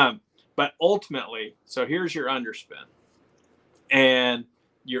 But ultimately, so here's your underspin. And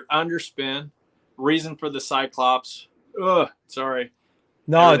your underspin, reason for the Cyclops. Sorry.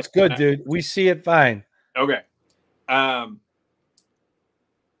 No, it's good, dude. We see it fine. Okay.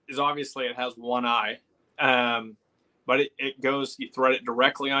 Is obviously it has one eye. But it goes, you thread it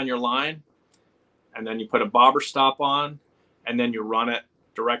directly on your line, and then you put a bobber stop on, and then you run it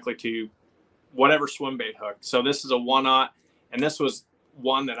directly to whatever swim bait hook. So this is a 1/0, and this was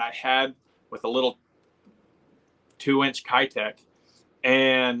one that I had with a little 2-inch Kitech.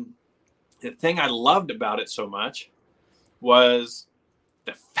 And the thing I loved about it so much was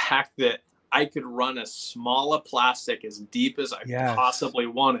the fact that I could run as small a plastic as deep as I possibly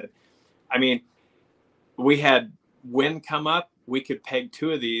wanted. I mean, we had wind come up, we could peg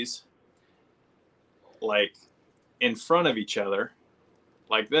 2 of these like in front of each other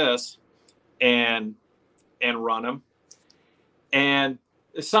like this and run them. And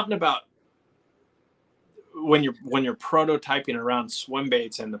there's something about when you're prototyping around swim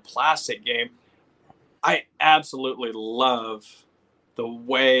baits and the plastic game, I absolutely love the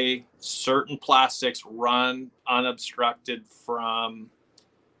way certain plastics run unobstructed from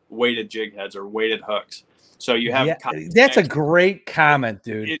weighted jig heads or weighted hooks. So you have that's a great comment,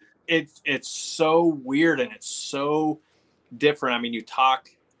 dude. It's so weird and it's so different. I mean, you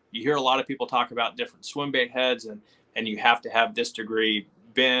hear a lot of people talk about different swim bait heads, and you have to have this degree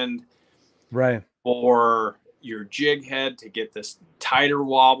bend right for your jig head to get this tighter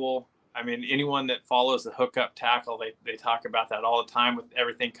wobble. I mean, anyone that follows the hookup tackle, they talk about that all the time with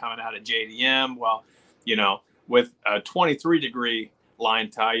everything coming out of JDM. Well, with a 23-degree line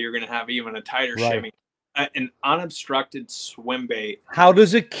tie, you're going to have even a tighter shimmy. An unobstructed swim bait. How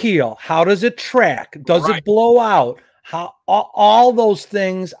does it keel? How does it track? Does it blow out? How all those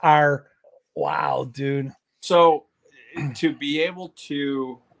things are, wow, dude. So to be able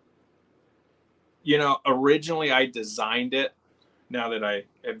to, originally I designed it. Now that I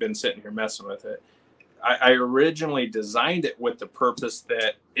have been sitting here messing with it, I originally designed it with the purpose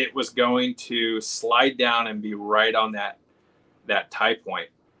that it was going to slide down and be right on that tie point.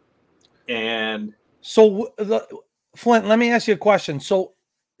 And so, Flint, let me ask you a question. So,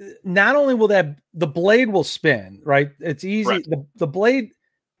 not only will the blade will spin, right? It's easy. Right. The blade,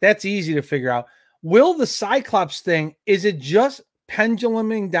 that's easy to figure out. Will the Cyclops thing, is it just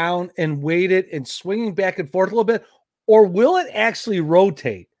penduluming down and weighted and swinging back and forth a little bit, or will it actually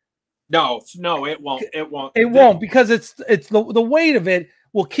rotate? No, it won't. It won't. It won't, because it's the weight of it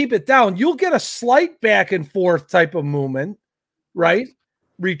will keep it down. You'll get a slight back and forth type of movement, right?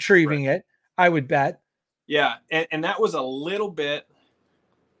 Retrieving it, I would bet. Yeah, and that was a little bit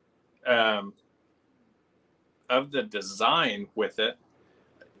of the design with it,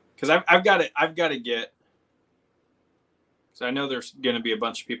 because I've got to get. So I know there's going to be a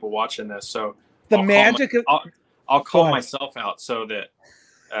bunch of people watching this, so I'll call myself out so that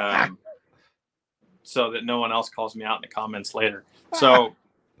no one else calls me out in the comments later. So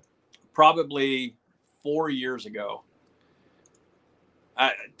probably 4 years ago,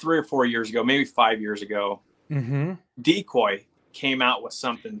 3 or 4 years ago, maybe 5 years ago, Decoy came out with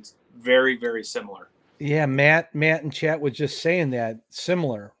something very, very similar. Yeah, Matt in chat was just saying that,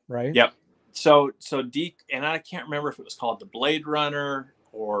 similar, right? Yep. So and I can't remember if it was called the Blade Runner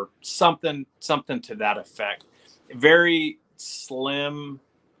or something to that effect. Very slim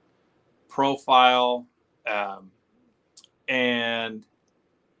profile, and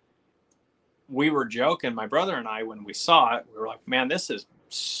we were joking, my brother and I, when we saw it, we were like, man, this is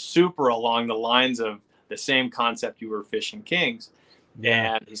super along the lines of the same concept you were fishing kings.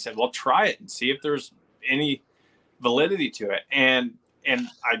 Yeah. And he said, well, try it and see if there's any validity to it. And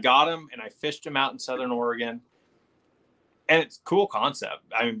I got him and I fished him out in Southern Oregon, and it's a cool concept.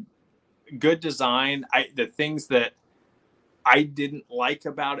 I mean, good design. The things that I didn't like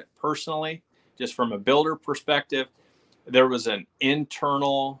about it personally, just from a builder perspective, there was an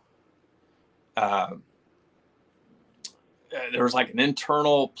internal, there was like an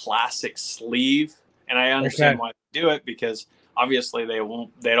internal plastic sleeve, and I understand why they do it, because obviously they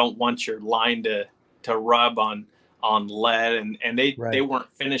don't want your line to rub on lead, and they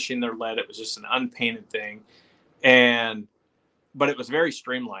weren't finishing their lead. It was just an unpainted thing, but it was very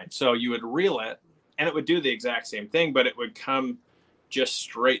streamlined. So you would reel it and it would do the exact same thing, but it would come just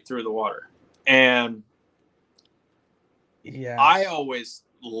straight through the water. And yes, I always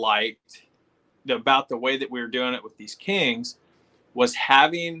liked about the way that we were doing it with these kings was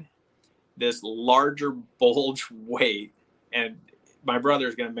having this larger bulge weight. And my brother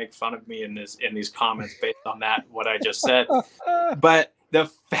is going to make fun of me in these comments based on that, what I just said. But the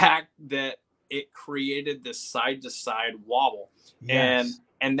fact that it created this side to side wobble, yes,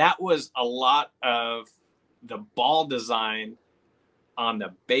 and that was a lot of the ball design on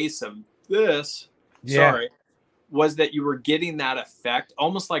the base of this. Yeah. Sorry, was that you were getting that effect,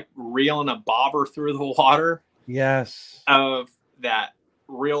 almost like reeling a bobber through the water. Yes, of that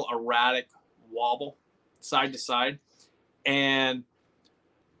real erratic wobble side to side. And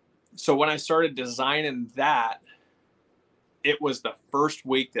so when I started designing that, it was the first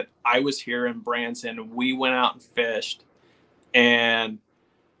week that I was here in Branson. We went out and fished, and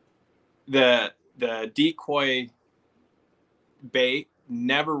the Decoy bait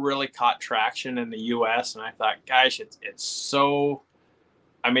never really caught traction in the US. And I thought, gosh, it's so,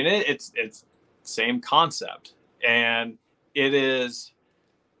 I mean, it's same concept. And it is,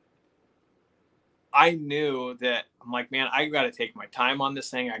 I knew that, I'm like, man, I got to take my time on this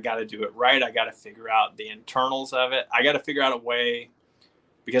thing. I got to do it right. I got to figure out the internals of it. I got to figure out a way,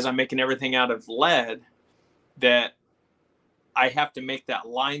 because I'm making everything out of lead, that I have to make that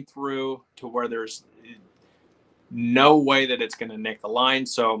line through to where there's no way that it's going to nick the line.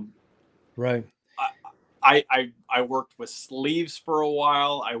 So right. I worked with sleeves for a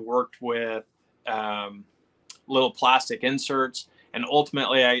while. I worked with little plastic inserts. And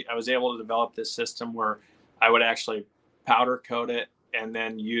ultimately, I was able to develop this system where I would actually powder coat it and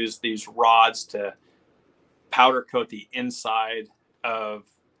then use these rods to powder coat the inside of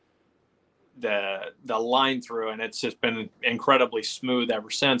the line through. And it's just been incredibly smooth ever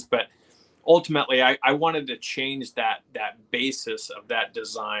since. But ultimately, I wanted to change that basis of that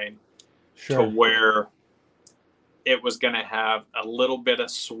design to where it was going to have a little bit of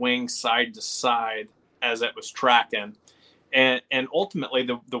swing side to side as it was tracking. And ultimately,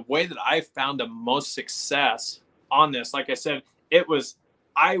 the way that I found the most success on this, like I said,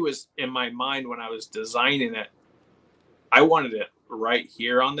 I was in my mind when I was designing it, I wanted it right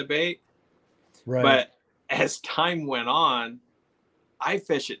here on the bait. Right. But as time went on, I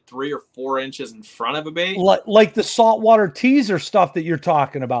fish it 3 or 4 inches in front of a bait. Like the saltwater teaser stuff that you're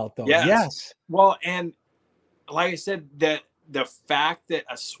talking about, though. Yes. Well, and like I said, that the fact that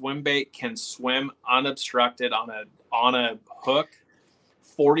a swim bait can swim unobstructed on a hook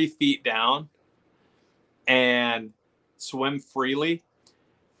 40 feet down and swim freely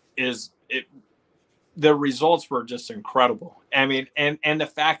the results were just incredible. I mean, and the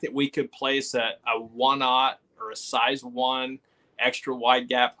fact that we could place a 1/0 or a size 1 extra wide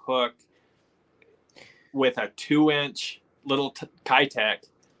gap hook with a 2-inch little Kitech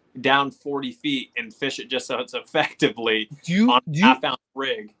down 40 feet and fish it just so it's effectively on a half-ounce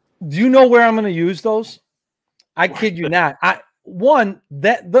rig. Do you know where I'm going to use those? I kid you not.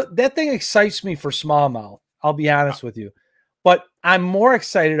 That thing excites me for smallmouth. I'll be honest with you, but I'm more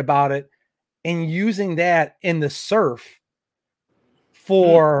excited about it in using that in the surf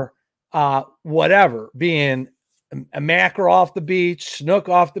for whatever, being a mackerel off the beach, snook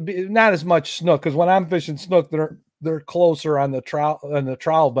off the beach. Not as much snook, because when I'm fishing snook, they're closer on the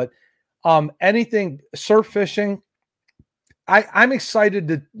trowel. But anything surf fishing, I'm excited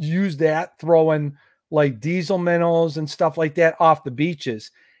to use that, throwing like diesel minnows and stuff like that off the beaches.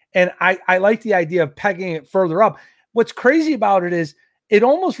 And I like the idea of pegging it further up. What's crazy about it is it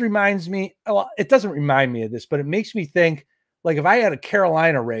almost reminds me, well, it doesn't remind me of this, but it makes me think, like if I had a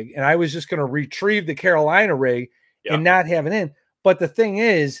Carolina rig and I was just going to retrieve the Carolina rig and not have it in. But the thing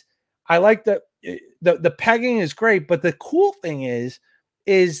is, I like the pegging is great, but the cool thing is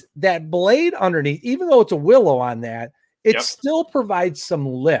that blade underneath, even though it's a willow on that, it still provides some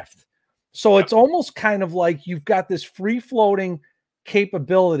lift. So it's almost kind of like you've got this free floating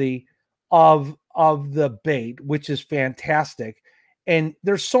capability of the bait, which is fantastic. And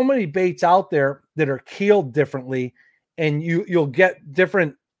there's so many baits out there that are keeled differently, and you'll get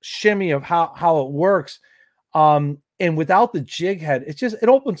different shimmy of how it works. And without the jig head, it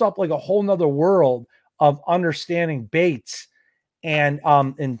opens up like a whole nother world of understanding baits and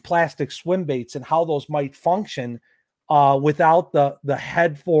plastic swim baits and how those might function without the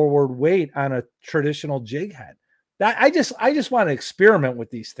head forward weight on a traditional jig head. That I just want to experiment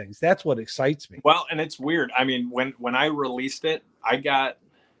with these things. That's what excites me. Well, and it's weird. I mean, when I released it, I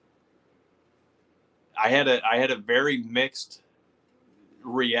had a very mixed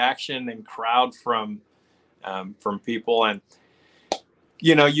reaction and crowd from people. And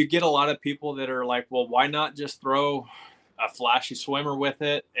you know, you get a lot of people that are like, well, why not just throw a flashy swimmer with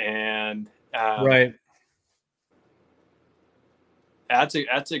it? And right, that's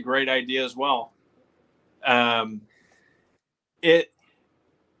a great idea as well.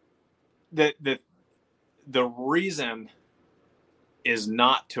 The reason is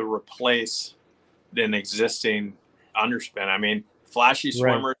not to replace an existing underspin. I mean, flashy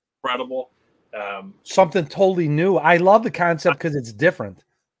swimmer, incredible. Something totally new. I love the concept because it's different.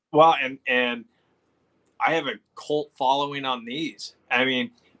 Well, and I have a cult following on these. I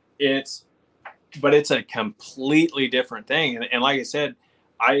mean, it's a completely different thing. And like I said,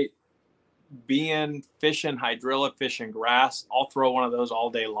 being fishing hydrilla, fishing grass, I'll throw one of those all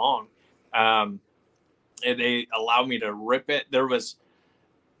day long. And they allow me to rip it. There was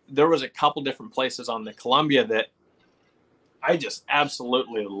a couple different places on the Columbia that I just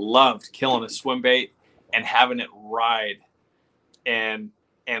absolutely loved killing a swim bait and having it ride and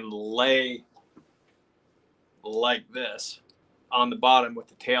lay like this on the bottom with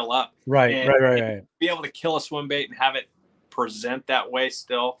the tail up. Right. And be able to kill a swim bait and have it present that way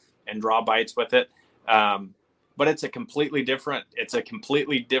still and draw bites with it. But it's a completely different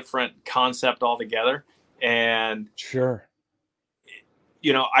concept altogether. And sure,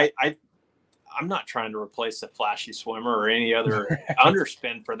 you know, I'm not trying to replace a flashy swimmer or any other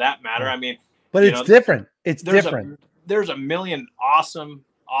underspin for that matter. I mean, but it's different. It's different. There's a million awesome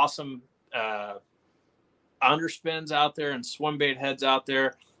underspins out there and swim bait heads out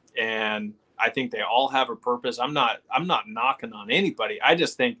there. And I think they all have a purpose. I'm not knocking on anybody. I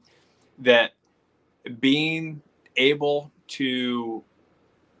just think that being able to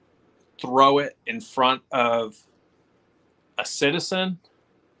throw it in front of a citizen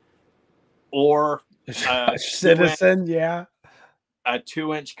or a citizen, a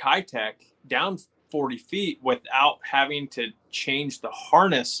 2-inch Kitech down 40 feet without having to change the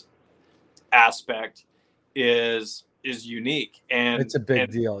harness aspect is unique. And it's a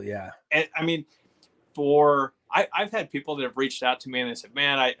big deal. Yeah. And I mean, I've had people that have reached out to me and they said,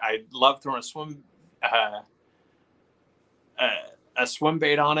 man, I love throwing a swim a swim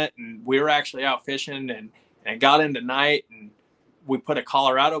bait on it, and we were actually out fishing, and it got into night, and we put a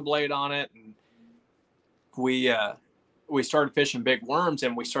Colorado blade on it, and we started fishing big worms,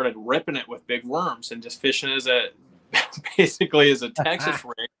 and we started ripping it with big worms and just fishing basically as a Texas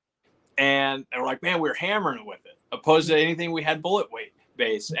rig. And we're like, man, we were hammering it with it, opposed to anything we had bullet weight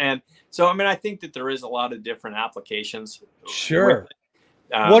base. And so, I mean, I think that there is a lot of different applications. Sure.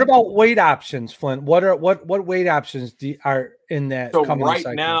 What about weight options, Flint? What weight options are in that? So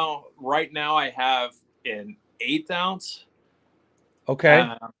right now I have an 1/8 ounce. Okay.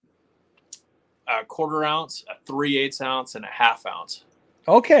 A 1/4 ounce, a 3/8 ounce, and a 1/2 ounce.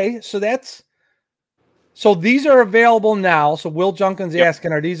 Okay. So these are available now. So Will Junkin's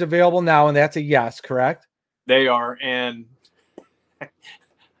asking, are these available now? And that's a yes, correct? They are. And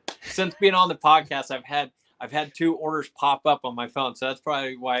since being on the podcast, I've had 2 orders pop up on my phone. So that's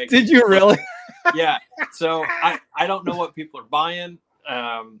probably why. Did you really? Yeah. So I don't know what people are buying.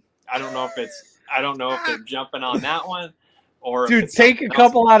 I don't know if they're jumping on that one, or dude, take a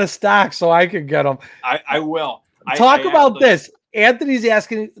couple out of stock so I can get them. I will. Talk about this. Anthony's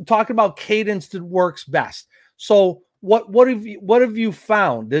talking about cadence that works best. So what have you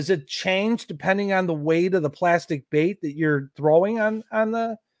found? Does it change depending on the weight of the plastic bait that you're throwing on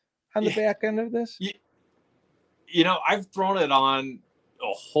the back end of this? You know, I've thrown it on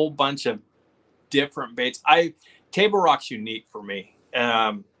a whole bunch of different baits. Table Rock's unique for me.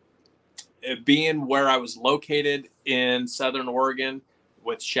 Being where I was located in Southern Oregon,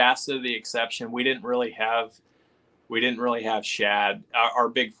 with Shasta the exception, we didn't really have shad. Our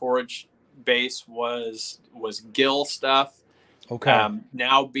big forage base was gill stuff. Okay.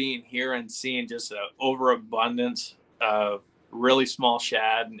 Now being here and seeing just an overabundance of really small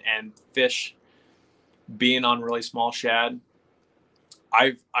shad and fish being on really small shad,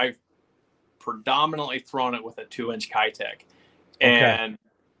 I've predominantly thrown it with a 2-inch Kitech. And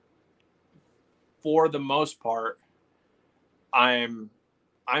for the most part, I'm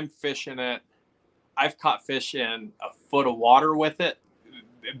fishing it. I've caught fish in a foot of water with it,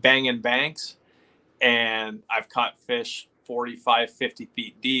 banging banks, and I've caught fish 45, 50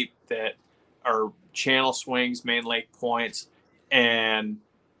 feet deep that are channel swings, main lake points. And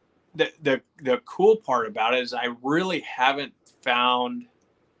the cool part about it is I really haven't found,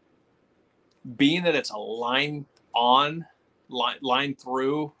 being that it's a line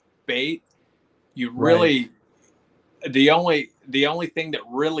through bait, you really, the only thing that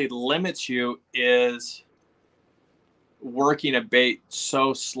really limits you is working a bait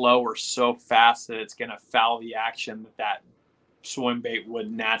so slow or so fast that it's going to foul the action that swim bait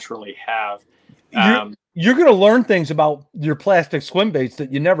would naturally have. You're going to learn things about your plastic swim baits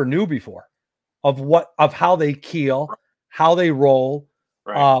that you never knew before, of how they keel, how they roll.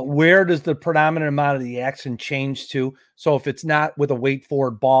 Where does the predominant amount of the action change to? So if it's not with a weight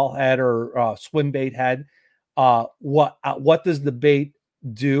forward ball head or swim bait head, what does the bait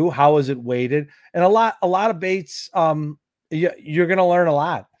do? How is it weighted? And a lot of baits, you're going to learn a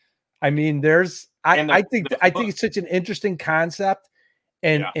lot. I mean, I think it's such an interesting concept,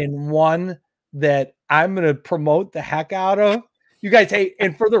 and one that I'm going to promote the heck out of. You guys, hey,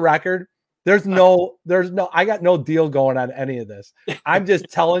 and for the record, I got no deal going on any of this. I'm just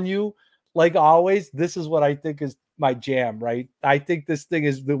telling you, like always, this is what I think is my jam, right? I think this thing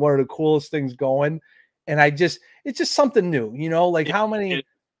is one of the coolest things going. And it's just something new, you know, like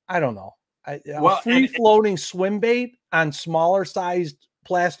I don't know. A free floating swim bait on smaller sized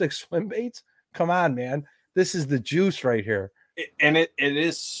plastic swim baits. Come on, man. This is the juice right here. And it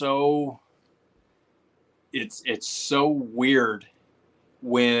is so, it's so weird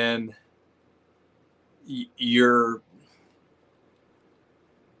when you're,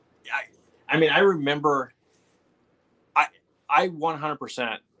 I mean, I remember I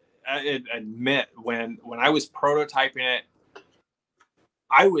 100% admit when I was prototyping it,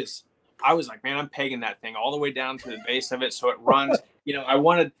 I was like, man, I'm pegging that thing all the way down to the base of it so it runs. You know,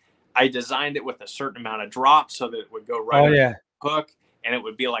 I designed it with a certain amount of drop so that it would go right on the hook, and it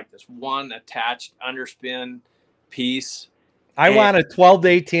would be like this one attached underspin piece. I wanted 12 to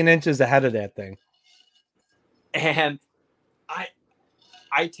 18 inches ahead of that thing. And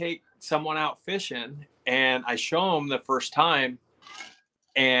I take someone out fishing and I show them the first time,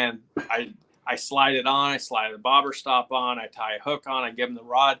 and I slide it on, I slide the bobber stop on, I tie a hook on, I give him the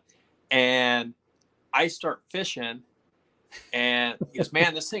rod, and I start fishing, and he goes,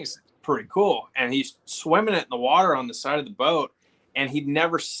 man, this thing's pretty cool. And he's swimming it in the water on the side of the boat, and he'd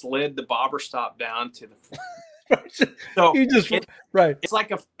never slid the bobber stop down to the so you just it's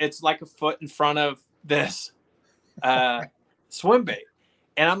like a foot in front of this swim bait.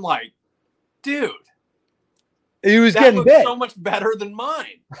 And I'm like, dude, He was that getting looks bit. so much better than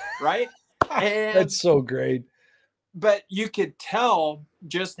mine, right? And That's so great. But you could tell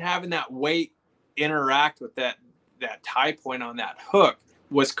just having that weight interact with that tie point on that hook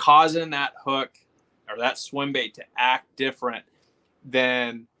was causing that hook or that swim bait to act different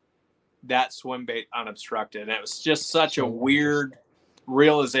than that swim bait unobstructed. And it was just such a weird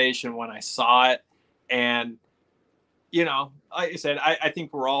realization when I saw it. And, you know, like I said, I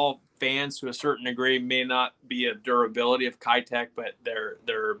think we're all fans to a certain degree, may not be a durability of Kitech, but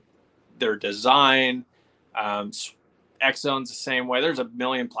their design, X-Zone's the same way. There's a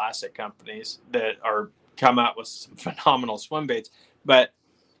million plastic companies that are come out with some phenomenal swim baits, but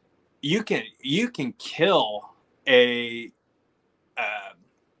you can kill an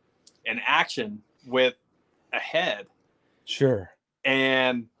action with a head. Sure.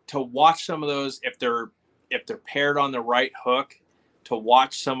 And to watch some of those, if they're paired on the right hook, to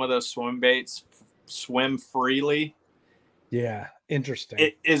watch some of those swim baits swim freely. Yeah, interesting.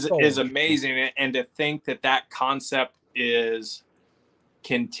 It is amazing. And to think that concept is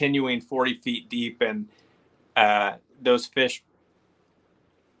continuing 40 feet deep, and those fish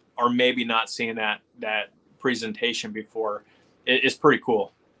are maybe not seeing that presentation before. It's pretty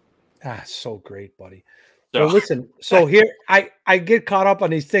cool. So great, buddy. So, well, listen, so here I get caught up on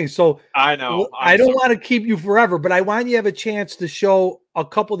these things. So I know I don't want to keep you forever, but I want you to have a chance to show a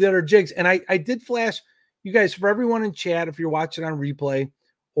couple of the other jigs. And I did flash you guys, for everyone in chat, if you're watching on replay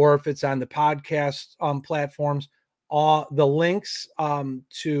or if it's on the podcast platforms, the links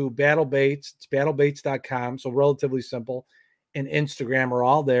to Battle Baits, it's battlebaits.com. So relatively simple, and Instagram are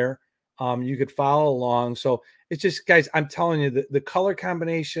all there. You could follow along. So it's just, guys, I'm telling you, the color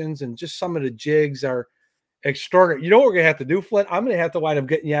combinations and just some of the jigs are extraordinary. You know what we're gonna have to do, Flint? I'm gonna have to wind up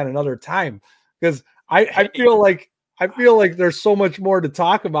getting you on another time, because I feel like there's so much more to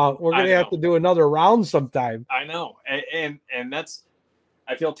talk about. We're gonna have to do another round sometime. I know, and that's,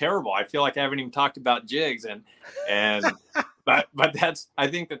 I feel terrible. I feel like I haven't even talked about jigs, and but that's, I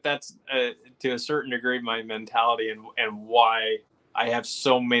think that's to a certain degree my mentality and why I have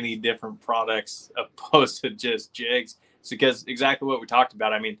so many different products opposed to just jigs. It's because exactly what we talked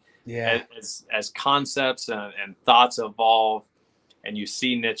about. I mean, yeah, as concepts and thoughts evolve, and you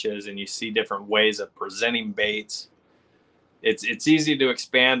see niches and you see different ways of presenting baits, it's easy to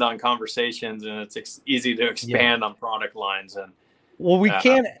expand on conversations, and it's easy to expand on product lines. And well, we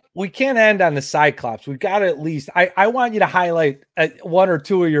can't end on the Cyclops. We've got to at least, I want you to highlight one or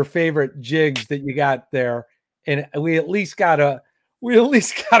two of your favorite jigs that you got there, and we at least gotta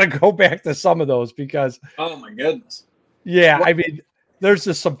go back to some of those, because oh my goodness, yeah, well, I mean, there's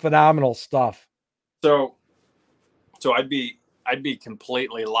just some phenomenal stuff. So I'd be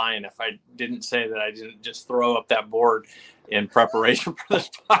completely lying if I didn't say that I didn't just throw up that board in preparation for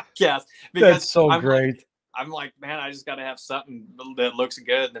this podcast. Because that's so great. I'm like, man, I just got to have something that looks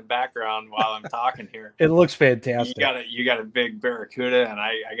good in the background while I'm talking here. It looks fantastic. You got a big barracuda, and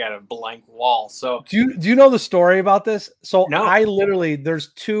I got a blank wall. So do you know the story about this? So no. I literally,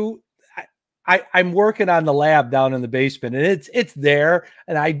 there's two. I'm working on the lab down in the basement, and it's there,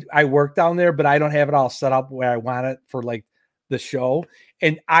 and I work down there, but I don't have it all set up where I want it for like the show.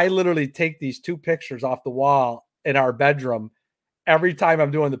 And I literally take these two pictures off the wall in our bedroom every time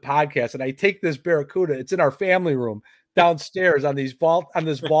I'm doing the podcast. And I take this barracuda, it's in our family room downstairs on this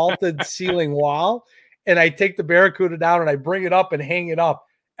vaulted ceiling wall. And I take the barracuda down and I bring it up and hang it up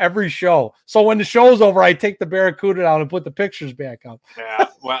every show. So when the show's over, I take the barracuda down and put the pictures back up. Yeah,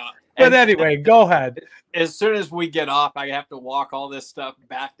 well, but anyway, go ahead. As soon as we get off, I have to walk all this stuff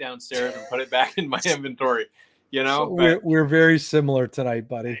back downstairs and put it back in my inventory. You know, so we're very similar tonight,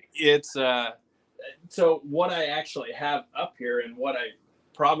 buddy. It's so what I actually have up here and what I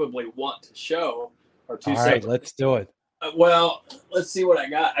probably want to show are two. All right, let's do it. Well, let's see what I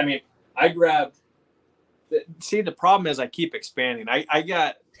got. I mean, I grabbed. See, the problem is I keep expanding. I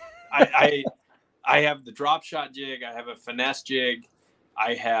have the drop shot jig. I have a finesse jig.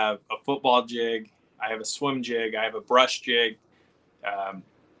 I have a football jig. I have a swim jig. I have a brush jig. I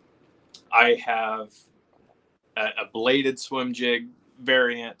have a bladed swim jig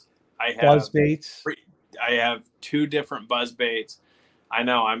variant. I have buzz baits. I have two different buzz baits. I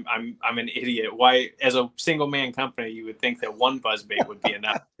know I'm an idiot. Why, as a single man company, you would think that one buzz bait would be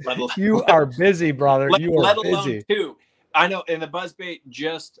enough. You are busy, brother. You are busy. Let alone two. I know. And the buzz bait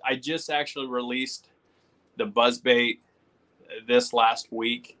I just actually released the buzz bait this last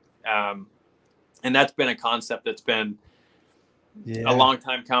week, and that's been a concept that's been a long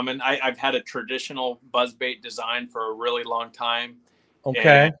time coming. I've had a traditional buzz bait design for a really long time.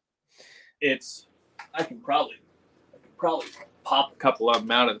 Okay. I can probably pop a couple of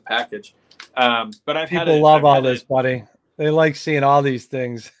them out of the package. But I've People had love all this, buddy. They like seeing all these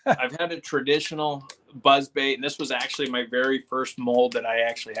things. I've had a traditional buzz bait, and this was actually my very first mold that I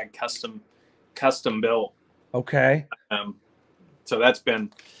actually had custom built. Okay. So that's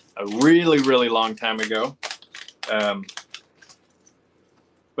been a really, really long time ago.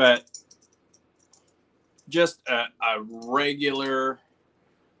 But just a regular,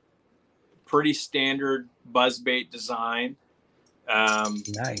 pretty standard buzz bait design.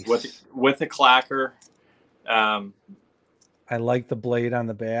 Nice. With a clacker. I like the blade on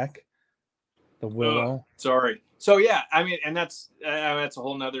the back, the willow. Sorry. So yeah, I mean, and that's a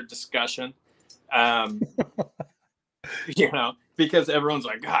whole nother discussion. You know, because everyone's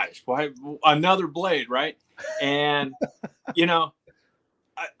like, gosh, why another blade, right? And you know,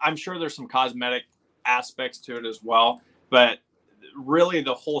 I'm sure there's some cosmetic aspects to it as well, but really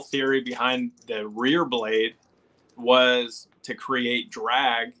the whole theory behind the rear blade was to create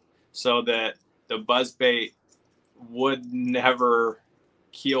drag so that the buzz bait would never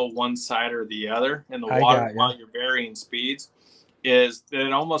keel one side or the other in the water while you're varying speeds. Is that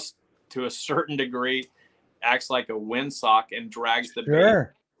it almost to a certain degree acts like a windsock and drags the bait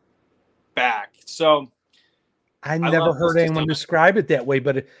back. So I never heard anyone describe it that way,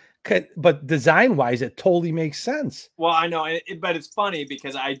 but design wise, it totally makes sense. Well, I know, but it's funny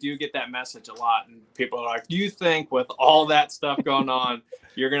because I do get that message a lot, and people are like, "Do you think with all that stuff going on,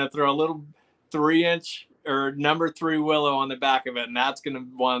 you're going to throw a little 3-inch or number 3 willow on the back of it, and that's going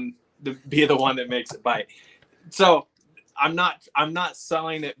to be the one that makes it bite?" So I'm not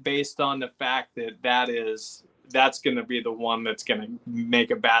selling it based on the fact that that's going to be the one that's going to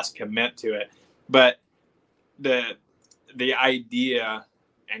make a bass commit to it, but the idea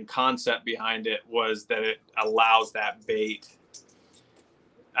and concept behind it was that it allows that bait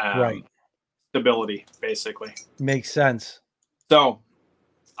stability, basically. Makes sense. So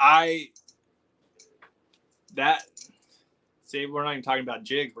see, we're not even talking about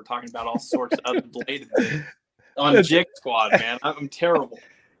jigs, we're talking about all sorts of other bladed things on Jig Squad, man. I'm terrible.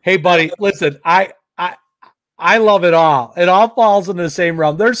 Hey buddy, listen, I love it all. It all falls into the same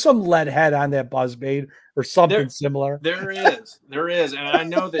realm. There's some lead head on that buzzbait or something similar. There is. And I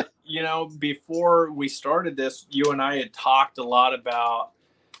know that, you know, before we started this, you and I had talked a lot about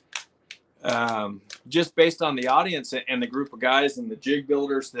just based on the audience and the group of guys and the jig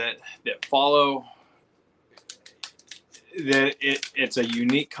builders that follow, that it's a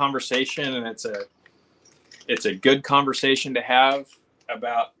unique conversation, and it's a good conversation to have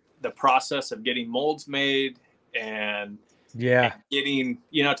about the process of getting molds made and getting,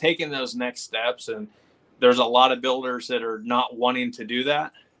 you know, taking those next steps. And there's a lot of builders that are not wanting to do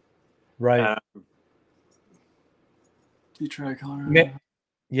that. Right. Do you try Colorado?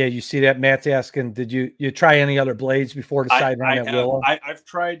 Yeah, you see that Matt's asking, did you try any other blades before deciding on that willow? I've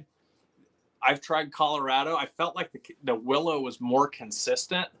tried Colorado. I felt like the willow was more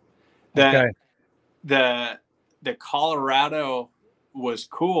consistent. The Colorado was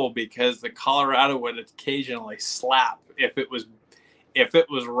cool because the Colorado would occasionally slap if it was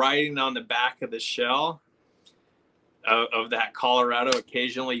riding on the back of the shell of that Colorado.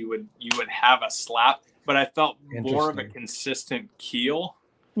 Occasionally you would have a slap, but I felt more of a consistent keel.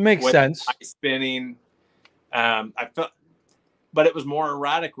 Makes sense. Spinning. I felt, but it was more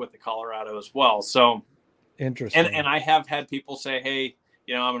erratic with the Colorado as well. So interesting. And I have had people say, hey,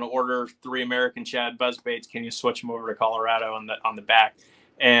 you know, I'm going to order 3 American Shad buzz baits. Can you switch them over to Colorado on the back?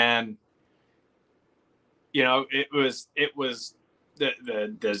 And, you know, it was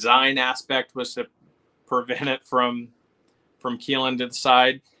the design aspect was to prevent it from keeling to the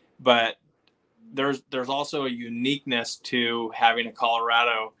side. But there's also a uniqueness to having a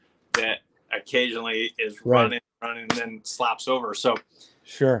Colorado that occasionally is running and then slaps over. So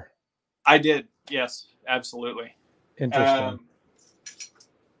sure. I did. Yes, absolutely. Interesting.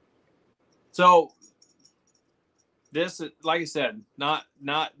 So this is, like I said, not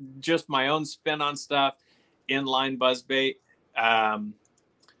just my own spin on stuff, inline buzzbait.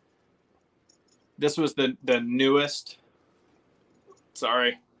 This was the newest.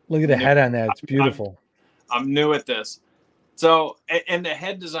 Sorry. Look at the head on that. It's beautiful. I'm new at this. So, and the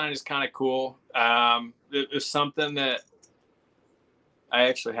head design is kind of cool. It was something that I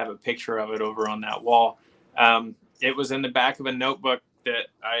actually have a picture of it over on that wall. It was in the back of a notebook that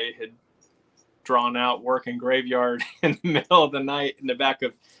I had drawn out working graveyard in the middle of the night in the back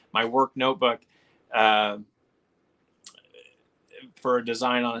of my work notebook for a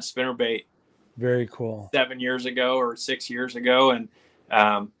design on a spinnerbait. Very cool. 7 years ago or 6 years ago. And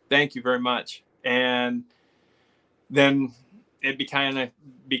thank you very much. And then it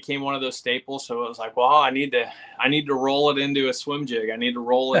became one of those staples. So it was like, well, I need to roll it into a swim jig. I need to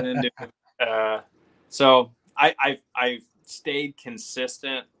roll it into So I've stayed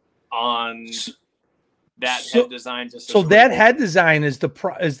consistent on that head design. So that head design is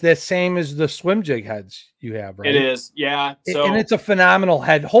the same as the swim jig heads you have, right? It is, yeah. So and it's a phenomenal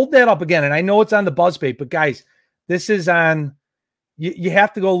head. Hold that up again, and I know it's on the Buzzbait, but guys, this is on. You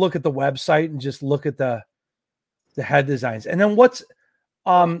have to go look at the website and just look at the head designs. And then what's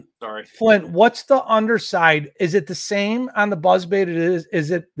sorry, Flint, what's the underside? Is it the same on the Buzzbait?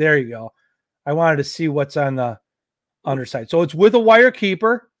 Is it there you go. I wanted to see what's on the underside. So it's with a wire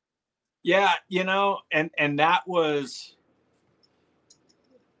keeper. Yeah, and that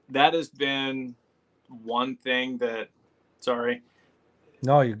has been one thing that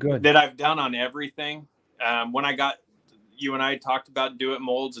no, you're good, that I've done on everything. When you and I talked about do it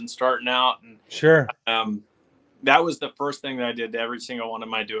molds and starting out, and sure. That was the first thing that I did to every single one of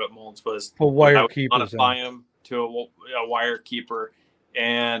my do it molds was put wire keepers, modify them to a wire keeper.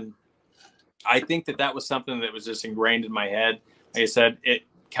 And I think that was something that was just ingrained in my head. Like I said,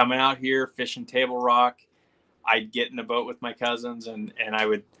 coming out here, fishing table rock, I'd get in a boat with my cousins and I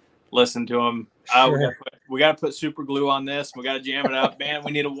would listen to them. Sure. We got to put super glue on this. We got to jam it up, man.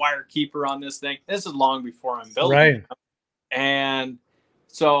 We need a wire keeper on this thing. This is long before I'm building. Right. And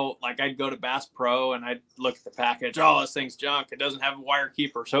so like I'd go to Bass Pro and I'd look at the package. Oh, this thing's junk. It doesn't have a wire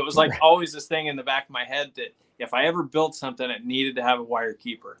keeper. So it was like always this thing in the back of my head that if I ever built something, it needed to have a wire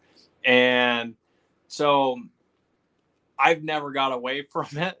keeper. And so I've never got away from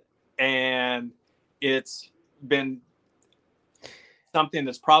it. And it's been something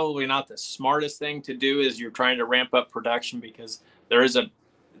that's probably not the smartest thing to do as you're trying to ramp up production, because there is a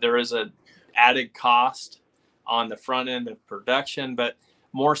added cost on the front end of production, but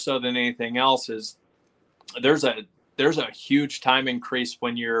more so than anything else is there's a huge time increase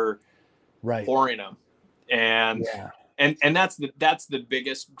when you're pouring them. And that's the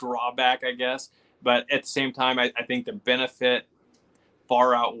biggest drawback, I guess. But at the same time, I think the benefit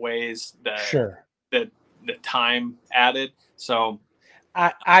far outweighs the time added. So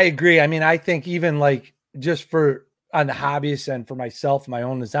I agree. I mean, I think even like just on the hobbyist end for myself, my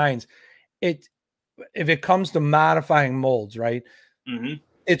own designs, if it comes to modifying molds, right? Mm-hmm.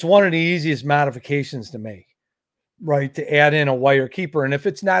 It's one of the easiest modifications to make, right? To add in a wire keeper. And if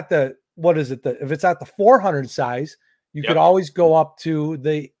it's not if it's not the 400 size, you could always go up to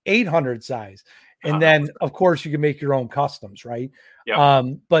the 800 size. And then of course you can make your own customs, right? Yep.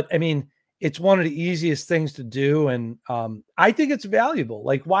 But I mean, it's one of the easiest things to do. And I think it's valuable.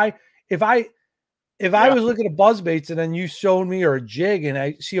 Like if I was looking at Buzzbaits and then you showed me or a jig and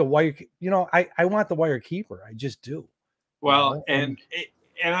I see a wire, I want the wire keeper. I just do. Well, and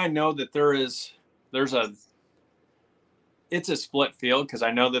I know that it's a split field, because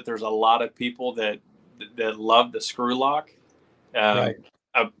I know that there's a lot of people that love the screw lock,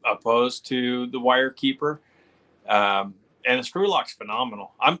 opposed to the wire keeper. And the screw lock's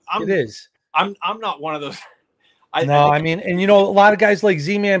phenomenal. It is. I'm not one of those. I mean, and a lot of guys like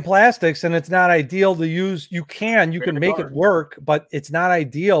Z-Man Plastics, and it's not ideal to use. You can make it work, but it's not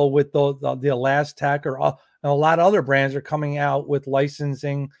ideal with the Elastec or a lot of other brands are coming out with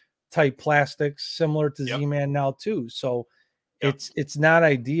licensing type plastics similar to Z-Man now too. So it's not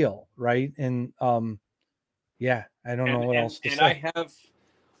ideal, right? And I don't know what else to say.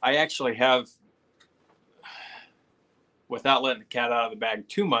 I actually have, without letting the cat out of the bag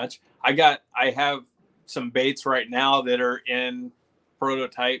too much, I have some baits right now that are in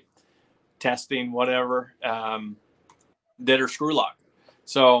prototype testing, whatever, that are screw lock.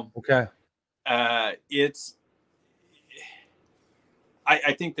 So I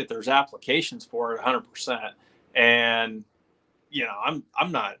think that there's applications for it 100%. And I'm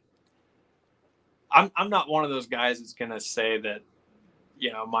not one of those guys that's going to say that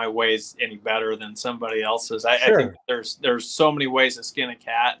my way's any better than somebody else's. I think there's so many ways to skin a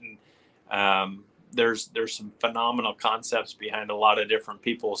cat, and there's some phenomenal concepts behind a lot of different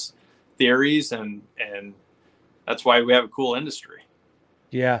people's theories, and that's why we have a cool industry.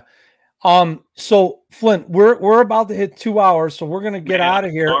 Yeah. So Flint, we're about to hit 2 hours, so we're gonna get out of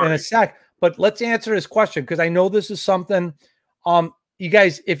here in a sec. But let's answer this question, because I know this is something. You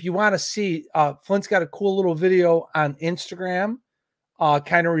guys, if you want to see, Flint's got a cool little video on Instagram,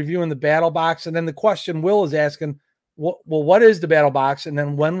 kind of reviewing the battle box, and then the question Will is asking, what is the battle box, and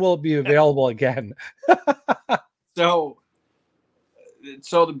then when will it be available again? So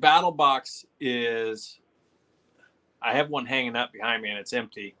the battle box is, I have one hanging up behind me and it's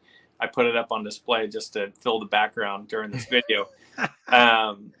empty. I put it up on display just to fill the background during this video.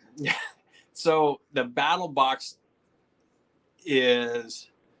 So the battle box is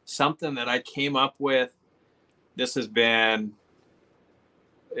something that I came up with. This has been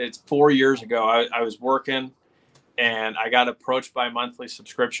it's 4 years ago. I was working, and I got approached by a monthly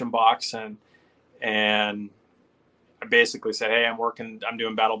subscription box, and I basically said, hey, I'm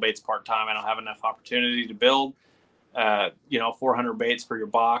doing battle baits part-time. I don't have enough opportunity to build, 400 baits for your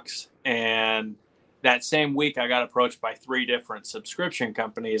box. And that same week I got approached by 3 different subscription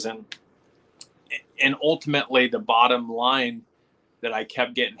companies. And ultimately the bottom line that I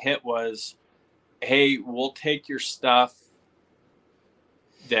kept getting hit was, hey, we'll take your stuff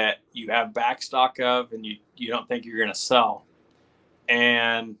that you have back stock of and you don't think you're going to sell.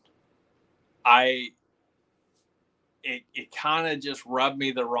 And it kind of just rubbed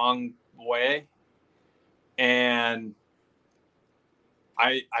me the wrong way. And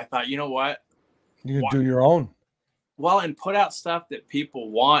I thought, you know what? You can do your own. Well, and put out stuff that people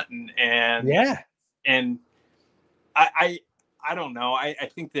want. And yeah. And I don't know. I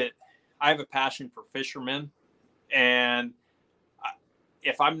think that I have a passion for fishermen, and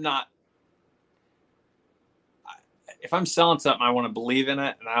if I'm selling something, I want to believe in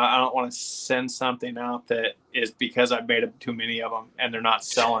it, and I don't want to send something out that is because I've made too many of them and they're not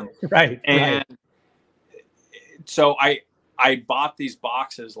selling. Right. And so I bought these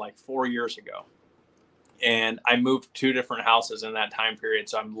boxes like 4 years ago, and I moved 2 different houses in that time period.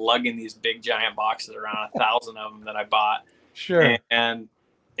 So I'm lugging these big giant boxes, around 1,000 of them that I bought. Sure. And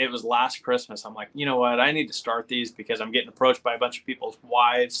it was last Christmas. I'm like, you know what? I need to start these because I'm getting approached by a bunch of people's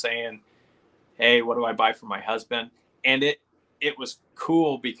wives saying, hey, what do I buy for my husband? And it was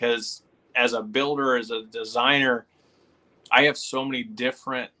cool because as a builder, as a designer, I have so many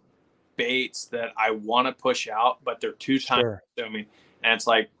different baits that I want to push out, but they're too time consuming. And it's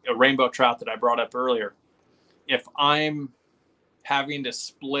like a rainbow trout that I brought up earlier. If I'm having to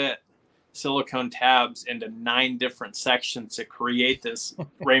split silicone tabs into 9 different sections to create this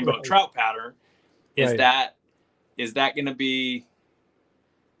rainbow trout pattern, is that going to be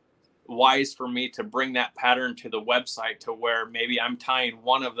wise for me to bring that pattern to the website to where maybe I'm tying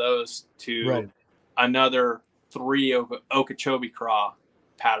one of those to another 3 Okeechobee craw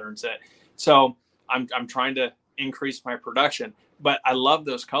patterns? So I'm trying to increase my production, but I love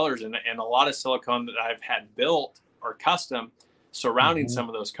those colors, and a lot of silicone that I've had built or custom surrounding some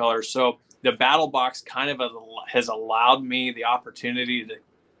of those colors. So the battle box kind of has allowed me the opportunity to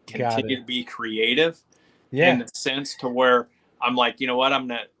continue to be creative in the sense to where I'm like, you know what, I'm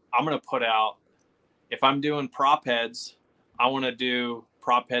gonna put out, if I'm doing prop heads, I want to do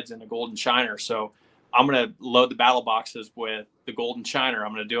prop heads in a golden shiner. So I'm gonna load the battle boxes with the golden shiner.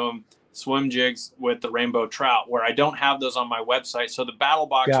 I'm gonna do them swim jigs with the rainbow trout, where I don't have those on my website. So the battle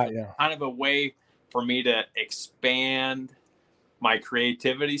box is kind of a way for me to expand my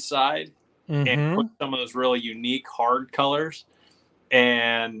creativity side and put some of those really unique hard colors.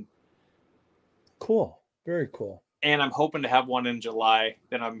 And cool, very cool. And I'm hoping to have one in July.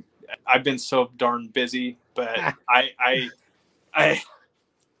 Then I've been so darn busy, but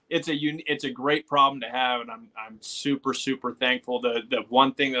it's a great problem to have, and I'm super, super thankful. The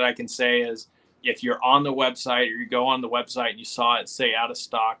one thing that I can say is, if you're on the website or you go on the website and you saw it say out of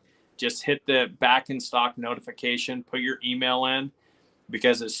stock, just hit the back in stock notification, put your email in,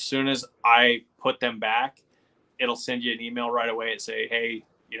 because as soon as I put them back, it'll send you an email right away and say, hey,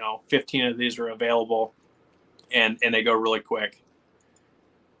 15 of these are available, and they go really quick.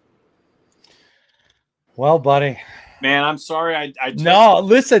 Well, buddy, man, I'm sorry.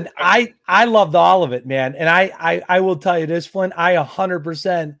 Listen, I loved all of it, man. And I will tell you this, Flint, I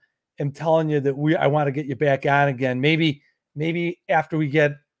 100% am telling you that I want to get you back on again. Maybe after we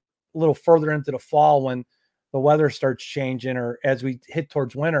get a little further into the fall, when the weather starts changing, or as we hit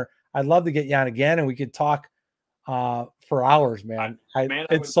towards winter, I'd love to get you on again, and we could talk for hours, man.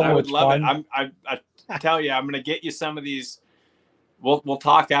 It's so much fun. I tell you, I'm going to get you some of these. We'll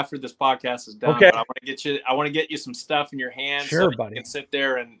talk after this podcast is done. Okay. But I want to get you some stuff in your hands, sure, so buddy. You can sit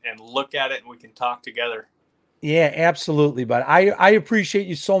there and look at it, and we can talk together. Yeah, absolutely. But I appreciate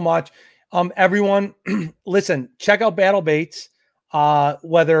you so much. Everyone, listen, check out Battle Baits.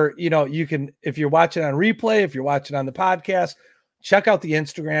 Whether you can, if you're watching on replay, if you're watching on the podcast, check out the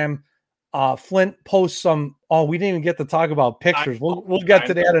Instagram. Flint posts some. Oh, we didn't even get to talk about pictures. We'll get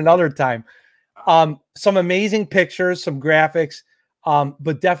to that another time. Some amazing pictures, some graphics.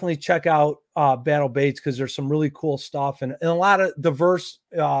 But definitely check out Battle Baits, because there's some really cool stuff and a lot of diverse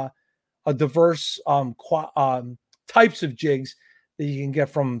types of jigs that you can get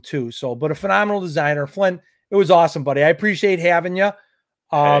from them too. So, but a phenomenal designer. Flint, it was awesome, buddy. I appreciate having you.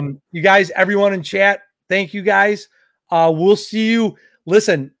 You guys, everyone in chat, thank you guys. We'll see you.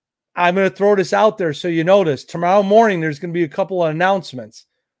 Listen, I'm going to throw this out there so you know this. Tomorrow morning, there's going to be a couple of announcements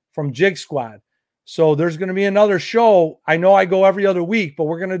from Jig Squad. So there's going to be another show. I know I go every other week, but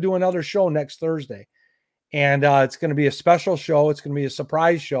we're going to do another show next Thursday. And it's going to be a special show. It's going to be a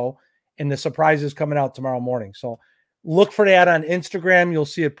surprise show. And the surprise is coming out tomorrow morning. So look for that on Instagram. You'll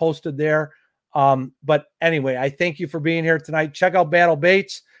see it posted there. But anyway, I thank you for being here tonight. Check out Battle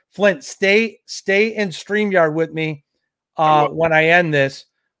Baits. Flint, stay in StreamYard with me when I end this.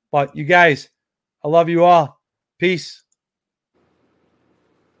 But you guys, I love you all. Peace.